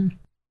born, mm-hmm.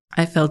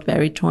 I felt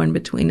very torn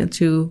between the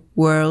two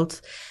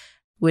worlds,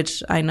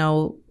 which I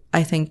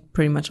think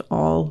pretty much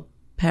all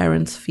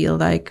parents feel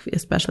like,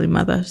 especially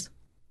mothers.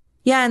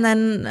 Yeah, and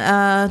then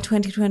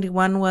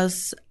 2021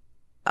 was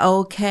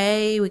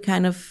okay. We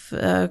kind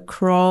of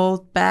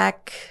crawled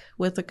back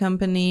with the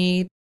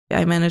company.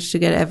 I managed to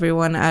get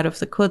everyone out of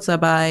the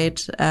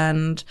Kurzarbeit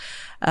and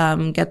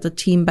get the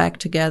team back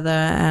together.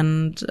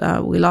 And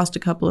we lost a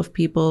couple of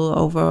people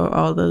over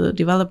all the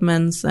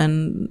developments,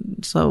 and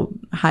so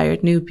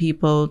hired new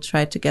people,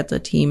 tried to get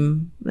the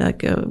team,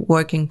 like a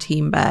working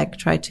team back,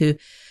 tried to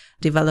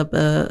develop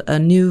a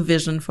new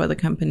vision for the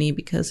company,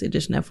 because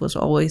Edition F was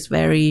always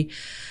very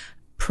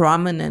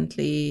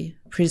prominently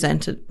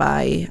presented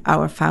by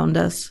our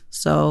founders.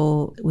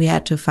 So we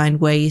had to find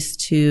ways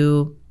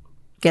to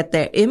get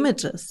their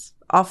images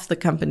off the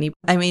company.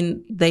 I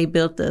mean, they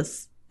built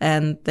this,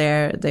 and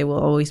they will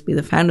always be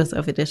the founders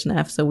of Edition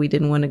F, so we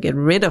didn't want to get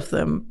rid of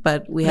them,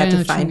 but we had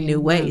to find new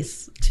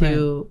ways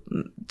to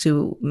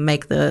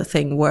make the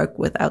thing work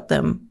without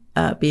them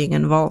being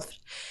involved.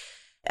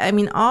 I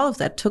mean, all of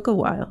that took a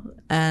while.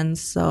 And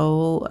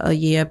so a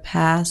year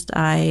passed.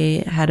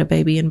 I had a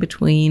baby in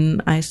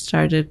between. I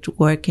started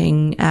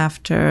working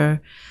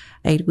after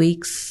 8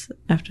 weeks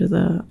after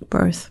the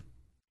birth.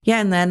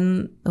 Yeah, and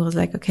then it was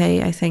like,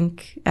 okay, I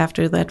think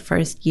after that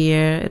first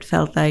year, it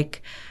felt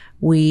like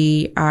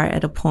we are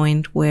at a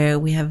point where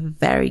we have a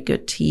very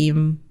good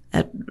team,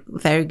 a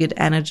very good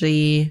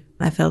energy.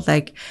 I felt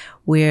like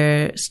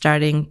we're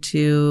starting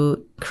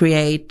to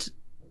create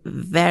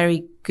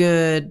very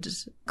good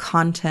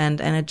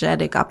content,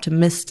 energetic,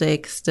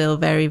 optimistic, still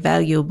very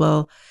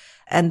valuable.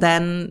 And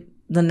then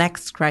the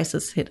next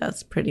crisis hit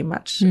us pretty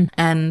much.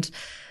 And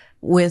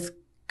with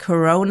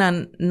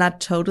Corona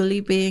not totally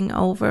being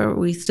over,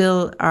 we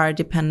still are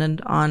dependent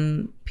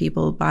on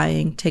people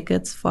buying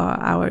tickets for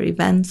our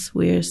events.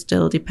 We're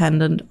still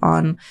dependent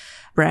on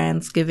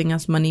brands giving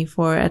us money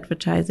for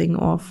advertising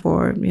or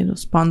for,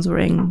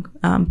 sponsoring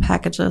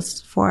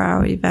packages for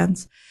our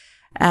events.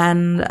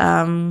 And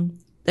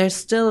there's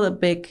still a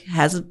big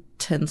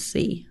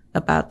hesitancy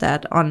about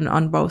that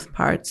on both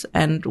parts.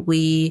 And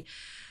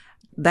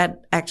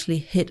that actually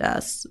hit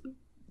us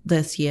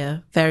this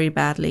year very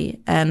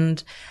badly.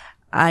 And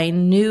I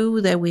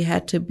knew that we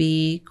had to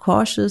be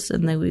cautious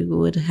and that we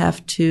would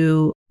have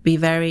to be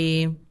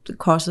very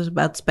cautious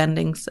about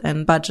spendings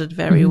and budget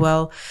very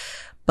well.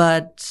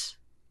 But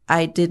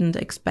I didn't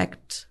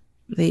expect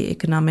the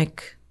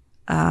economic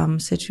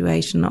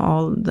situation,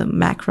 all the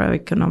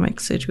macroeconomic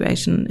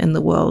situation in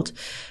the world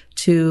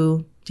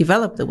to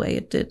develop the way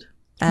it did.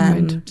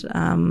 And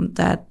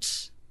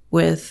that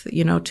with,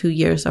 2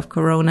 years of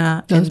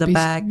Corona in the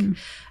bag.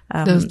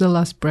 That's the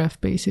last breath,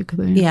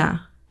 basically. Yeah.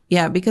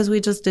 Yeah, because we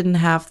just didn't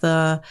have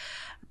the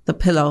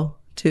pillow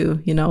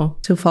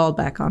to fall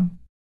back on.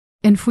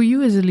 And for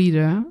you as a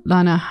leader,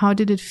 Lana, how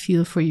did it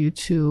feel for you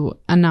to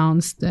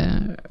announce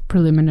the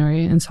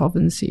preliminary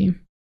insolvency?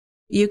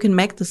 You can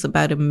make this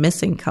about a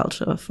missing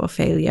culture for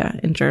failure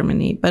in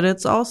Germany, but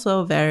it's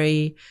also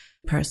very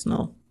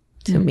personal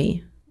to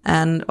me.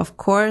 And of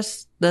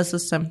course, this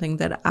is something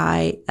that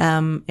I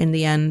am in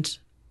the end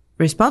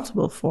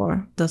responsible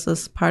for. This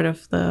is part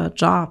of the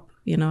job,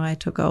 I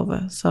took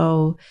over.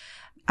 So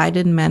I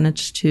didn't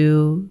manage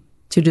to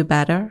do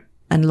better.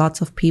 And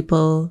lots of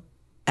people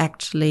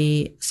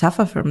actually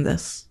suffer from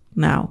this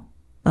now.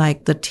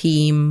 Like the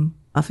team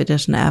of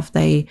Edition F,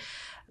 they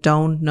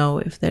don't know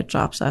if their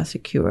jobs are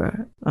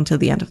secure until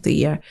the end of the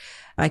year.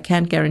 I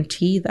can't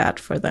guarantee that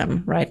for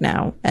them right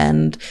now.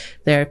 And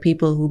there are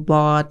people who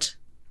bought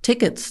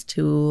tickets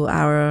to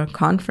our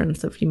conference,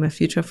 the Female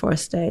Future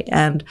Force Day,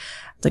 and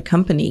the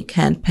company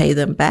can't pay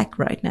them back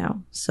right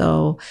now.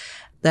 So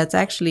that's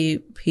actually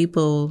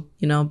people,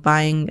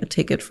 buying a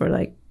ticket for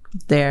like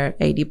their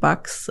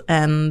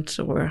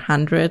 $80 or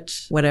 100,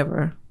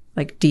 whatever,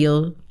 like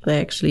deal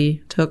they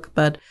actually took.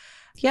 But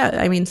yeah,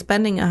 I mean,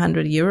 spending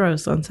 100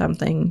 euros on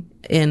something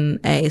in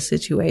a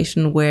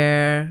situation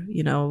where,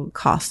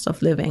 cost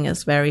of living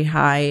is very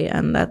high.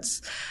 And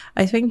that's,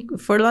 I think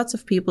for lots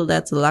of people,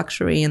 that's a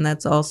luxury. And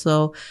that's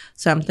also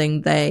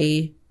something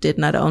they did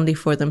not only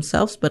for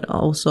themselves, but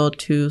also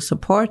to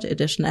support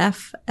Edition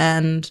F.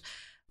 And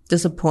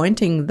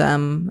disappointing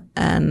them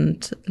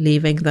and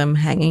leaving them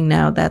hanging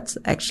now, that's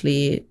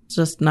actually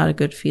just not a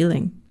good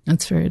feeling.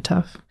 It's very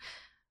tough.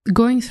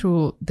 Going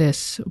through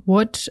this,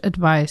 what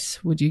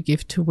advice would you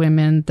give to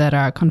women that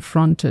are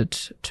confronted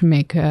to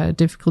make a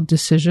difficult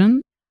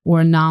decision or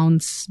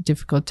announce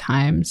difficult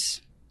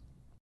times?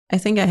 I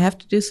think I have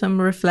to do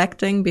some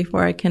reflecting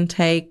before I can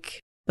take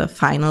the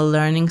final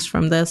learnings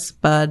from this.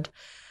 But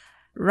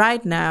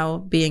right now,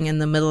 being in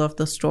the middle of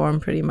the storm,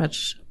 pretty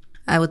much,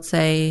 I would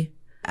say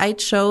I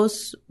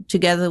chose,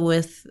 together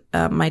with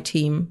my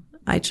team,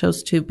 I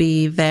chose to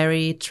be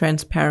very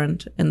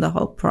transparent in the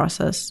whole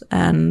process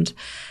and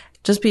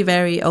just be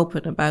very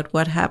open about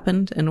what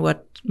happened and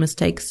what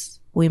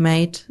mistakes we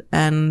made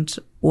and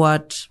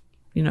what,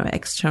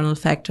 external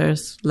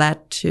factors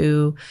led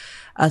to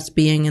us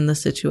being in the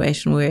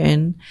situation we're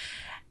in.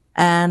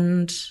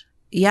 And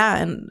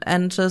yeah,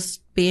 and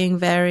just being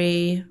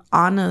very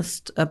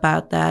honest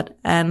about that.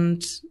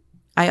 And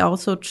I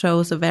also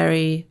chose a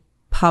very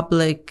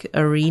public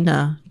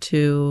arena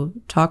to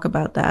talk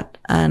about that.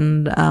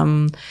 And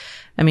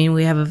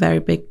we have a very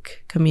big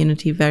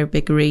community, very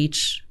big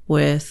reach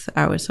with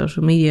our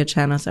social media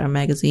channels, our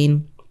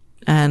magazine,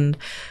 and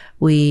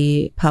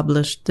we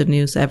published the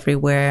news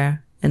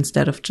everywhere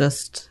instead of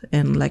just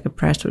in like a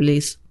press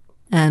release.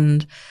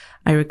 And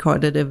I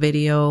recorded a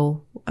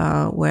video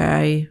where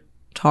I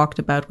talked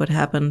about what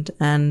happened,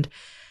 and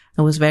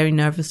I was very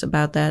nervous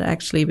about that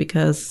actually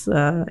because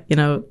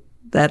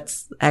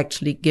that's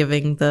actually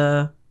giving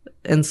the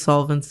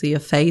insolvency a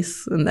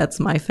face, and that's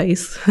my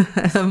face.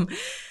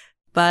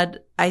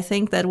 But I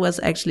think that was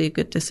actually a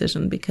good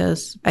decision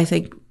because I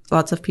think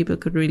lots of people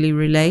could really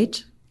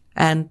relate,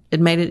 and it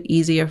made it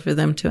easier for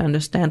them to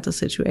understand the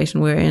situation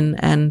we're in.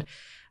 And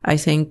I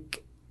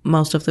think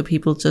most of the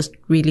people just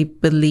really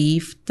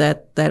believed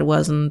that there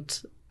was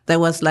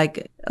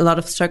like a lot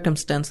of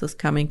circumstances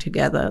coming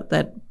together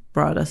that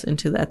brought us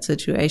into that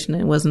situation.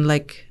 It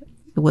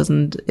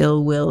wasn't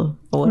ill will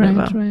or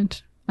whatever.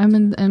 Right.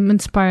 I'm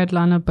inspired,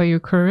 Lana, by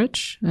your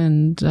courage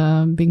and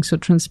being so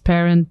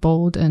transparent,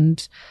 bold,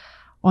 and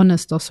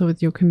honest also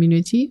with your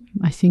community.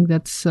 I think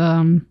that's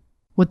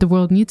what the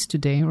world needs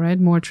today, right?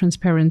 More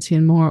transparency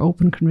and more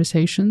open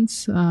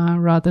conversations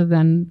rather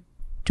than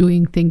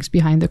doing things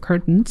behind the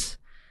curtains.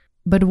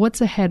 But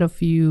what's ahead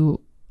of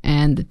you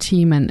and the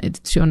team and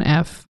Edition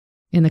F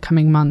in the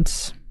coming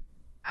months?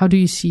 How do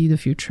you see the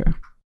future?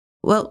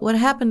 Well, what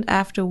happened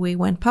after we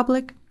went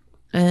public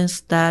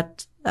is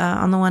that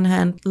on the one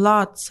hand,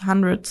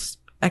 hundreds,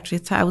 actually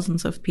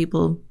thousands of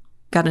people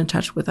got in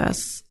touch with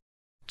us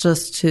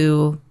just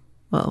to,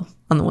 well,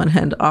 on the one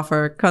hand,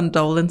 offer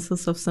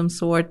condolences of some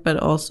sort, but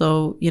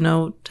also,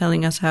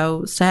 telling us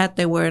how sad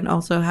they were and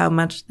also how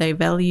much they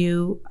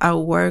value our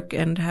work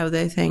and how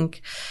they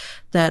think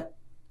that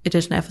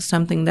Edition F is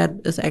something that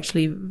is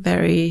actually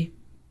very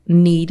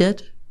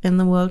needed in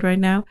the world right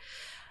now.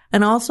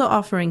 And also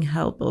offering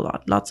help a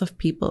lot. Lots of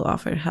people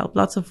offer help.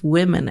 Lots of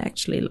women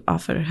actually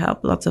offer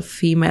help. Lots of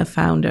female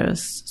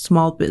founders,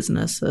 small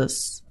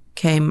businesses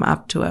came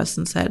up to us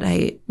and said,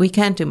 hey, we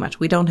can't do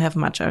much. We don't have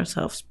much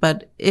ourselves.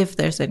 But if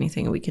there's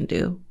anything we can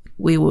do,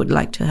 we would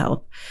like to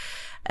help.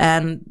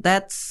 And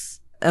that's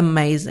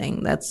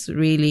amazing. That's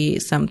really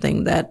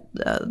something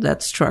that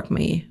struck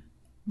me.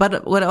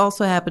 But what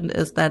also happened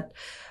is that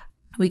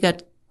we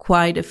got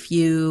quite a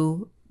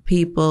few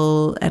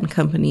people and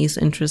companies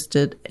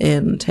interested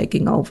in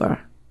taking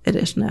over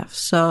Edition F.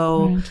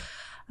 So right.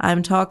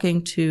 I'm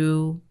talking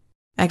to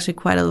actually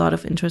quite a lot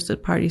of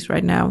interested parties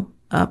right now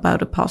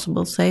about a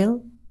possible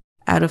sale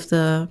out of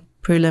the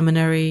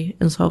preliminary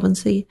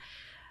insolvency.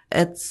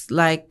 It's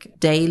like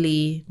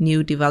daily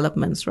new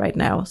developments right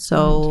now.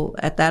 So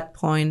at that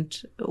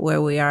point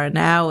where we are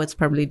now, it's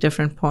probably a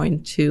different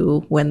point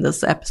to when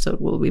this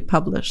episode will be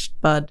published.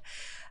 But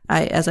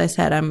as I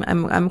said,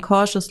 I'm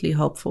cautiously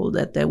hopeful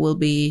that there will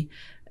be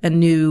a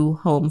new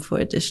home for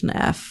Edition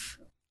F.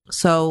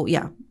 So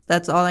yeah,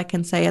 that's all I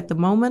can say at the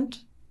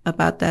moment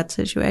about that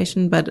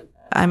situation. But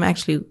I'm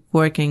actually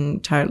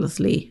working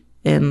tirelessly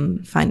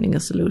in finding a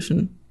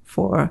solution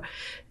for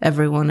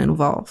everyone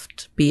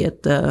involved, be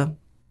it the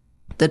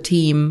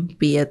team,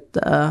 be it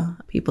the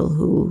people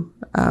who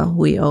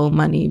we owe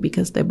money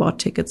because they bought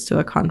tickets to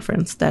a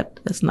conference that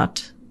is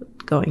not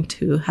going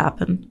to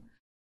happen.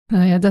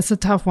 Yeah, that's a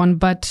tough one,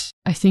 but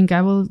I think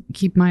I will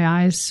keep my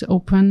eyes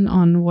open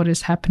on what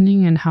is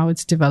happening and how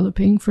it's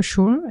developing for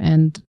sure.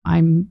 And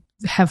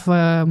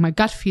my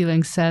gut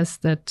feeling says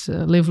that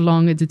live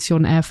long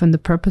Edition F and the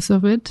purpose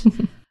of it.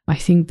 I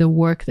think the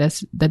work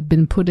that's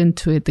been put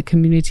into it, the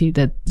community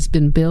that's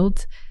been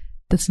built,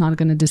 that's not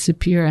going to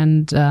disappear,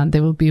 and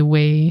there will be a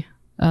way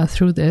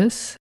through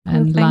this.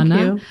 And well,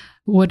 Lana, you.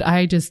 What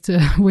I just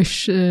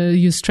wish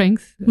you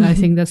strength. I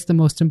think that's the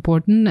most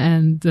important,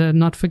 and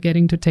not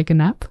forgetting to take a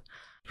nap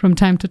from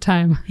time to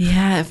time.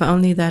 Yeah, if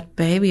only that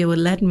baby would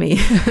let me.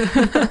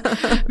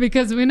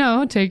 Because we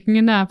know taking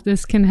a nap,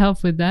 this can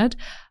help with that.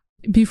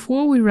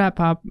 Before we wrap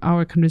up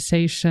our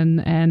conversation,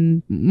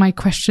 and my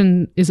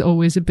question is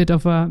always a bit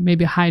of a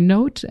maybe high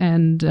note,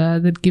 and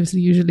that gives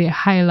usually a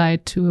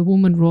highlight to a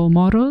woman role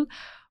model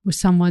or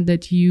someone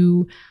that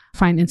you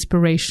find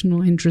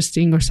inspirational,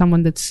 interesting, or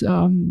someone that's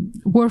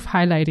worth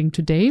highlighting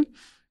today.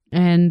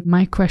 And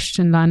my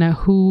question, Lana,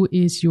 who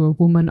is your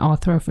woman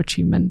author of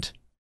achievement?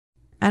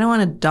 I don't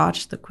want to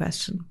dodge the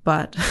question,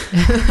 but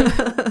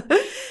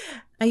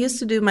I used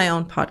to do my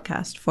own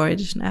podcast for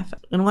Edition F.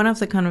 In one of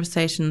the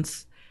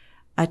conversations,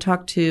 I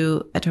talked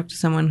to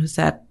someone who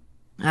said,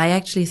 I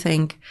actually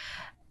think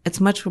it's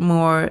much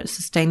more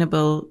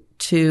sustainable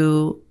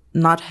to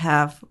not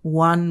have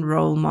one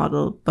role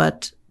model,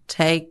 but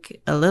take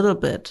a little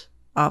bit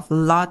of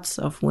lots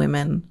of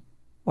women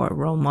or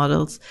role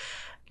models,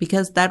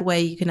 because that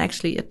way you can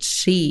actually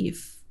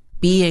achieve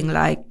being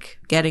like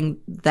getting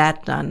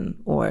that done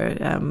or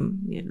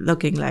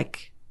looking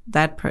like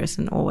that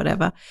person or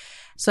whatever.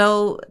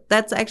 So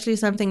that's actually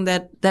something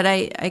that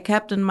I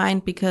kept in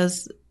mind,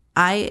 because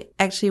I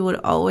actually would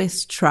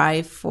always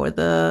strive for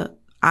the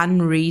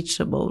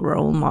unreachable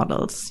role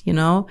models, you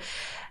know?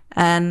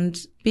 And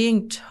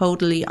being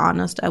totally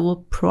honest, I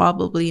will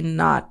probably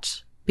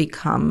not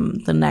become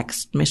the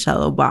next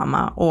Michelle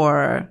Obama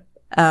or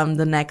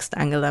the next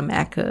Angela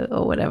Merkel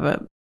or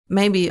whatever.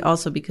 Maybe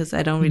also because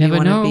I don't really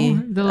want to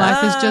be. The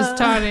life is just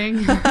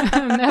starting.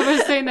 Never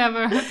say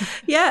never.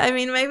 Yeah, I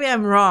mean, maybe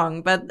I'm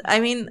wrong, but I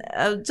mean,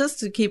 just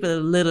to keep it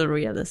a little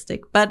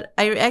realistic. But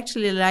I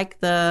actually like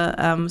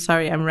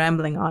sorry, I'm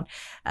rambling on.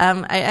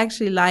 I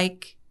actually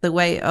like the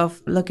way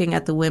of looking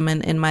at the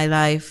women in my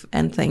life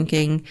and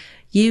thinking,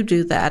 you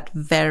do that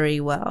very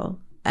well.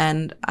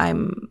 And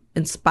I'm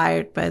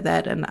inspired by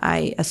that, and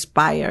I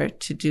aspire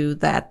to do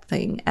that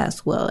thing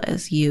as well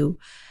as you,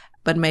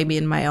 but maybe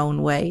in my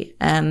own way.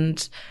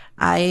 And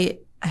I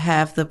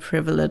have the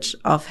privilege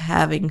of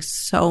having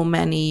so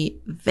many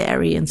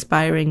very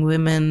inspiring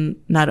women,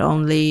 not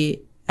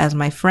only as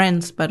my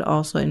friends, but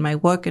also in my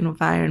work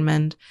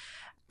environment.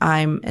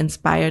 I'm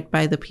inspired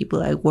by the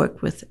people I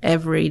work with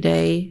every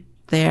day.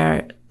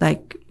 They're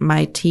like,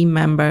 my team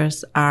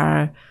members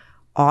are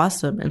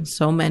awesome in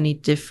so many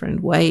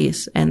different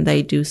ways, and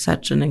they do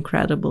such an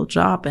incredible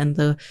job. And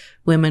the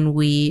women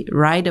we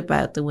write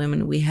about, the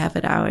women we have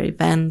at our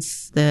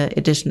events, the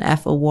Edition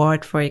F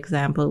Award, for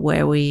example,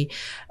 where we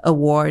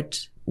award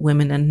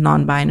women and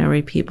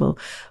non-binary people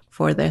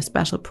for their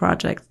special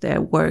projects, their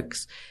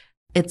works.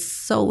 It's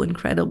so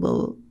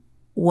incredible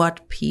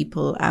what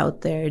people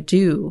out there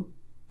do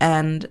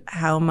and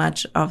how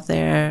much of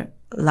their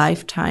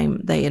lifetime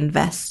they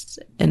invest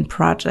in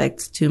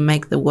projects to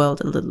make the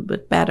world a little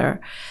bit better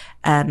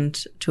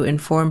and to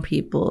inform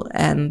people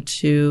and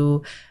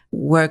to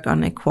work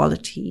on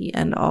equality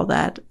and all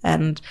that.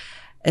 And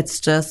it's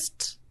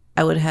just,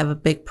 I would have a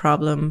big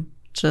problem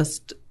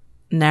just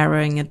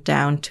narrowing it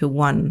down to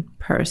one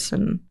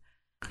person.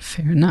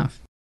 Fair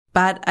enough.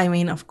 But I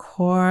mean, of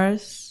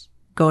course,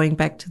 going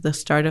back to the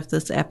start of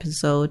this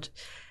episode,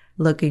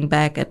 looking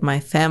back at my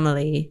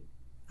family,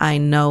 I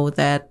know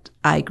that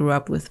I grew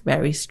up with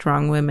very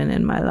strong women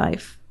in my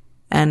life.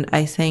 And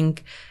I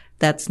think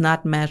that's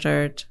not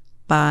measured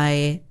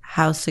by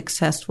how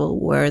successful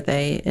were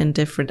they in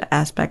different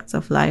aspects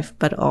of life,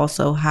 but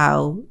also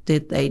how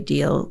did they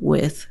deal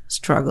with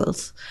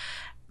struggles.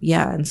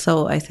 Yeah, and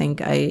so I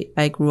think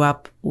I grew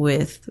up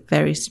with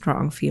very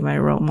strong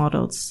female role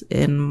models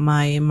in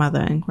my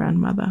mother and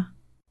grandmother.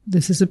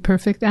 This is a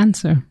perfect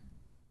answer.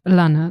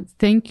 Lana,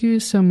 thank you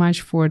so much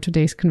for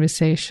today's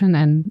conversation.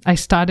 And I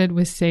started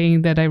with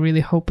saying that I really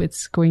hope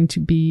it's going to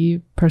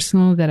be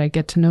personal, that I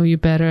get to know you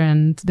better,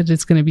 and that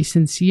it's going to be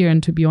sincere.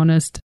 And to be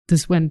honest,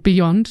 this went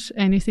beyond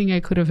anything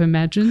I could have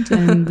imagined.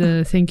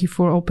 And thank you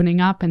for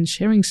opening up and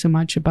sharing so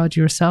much about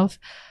yourself.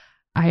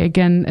 I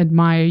again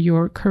admire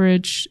your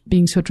courage,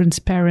 being so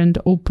transparent,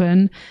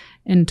 open,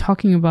 and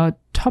talking about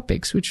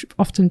topics which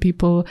often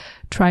people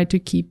try to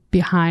keep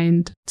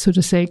behind, so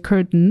to say,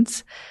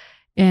 curtains.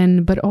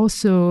 But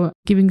also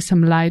giving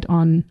some light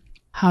on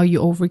how you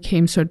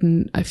overcame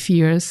certain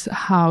fears,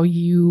 how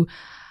you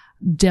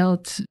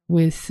dealt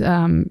with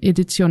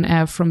Edition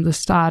F from the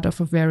start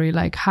of a very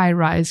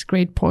high-rise,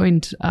 great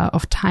point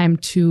of time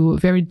to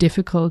very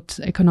difficult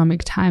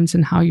economic times,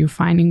 and how you're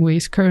finding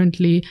ways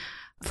currently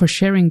for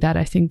sharing that.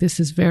 I think this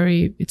is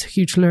it's a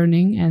huge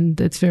learning, and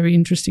it's very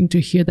interesting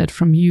to hear that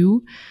from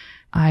you.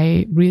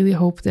 I really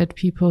hope that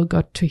people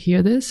got to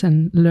hear this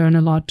and learn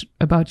a lot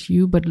about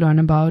you, but learn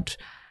about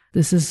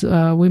this is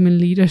women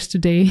leaders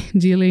today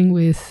dealing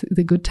with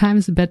the good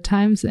times, the bad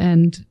times,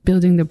 and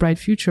building the bright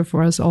future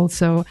for us all.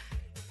 So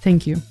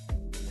thank you.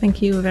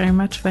 Thank you very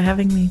much for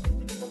having me.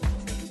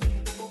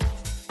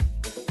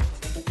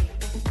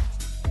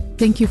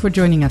 Thank you for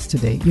joining us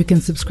today. You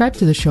can subscribe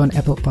to the show on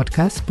Apple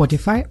Podcasts,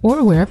 Spotify,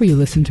 or wherever you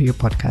listen to your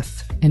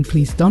podcasts. And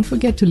please don't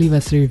forget to leave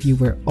us a review.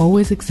 We're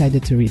always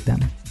excited to read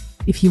them.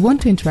 If you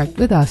want to interact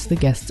with us, the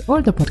guests,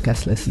 or the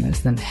podcast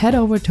listeners, then head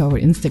over to our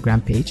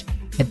Instagram page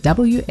at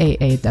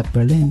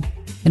WAA.Berlin.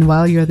 And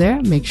while you're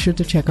there, make sure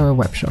to check our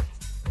webshop.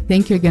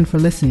 Thank you again for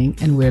listening,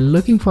 and we're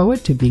looking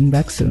forward to being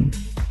back soon.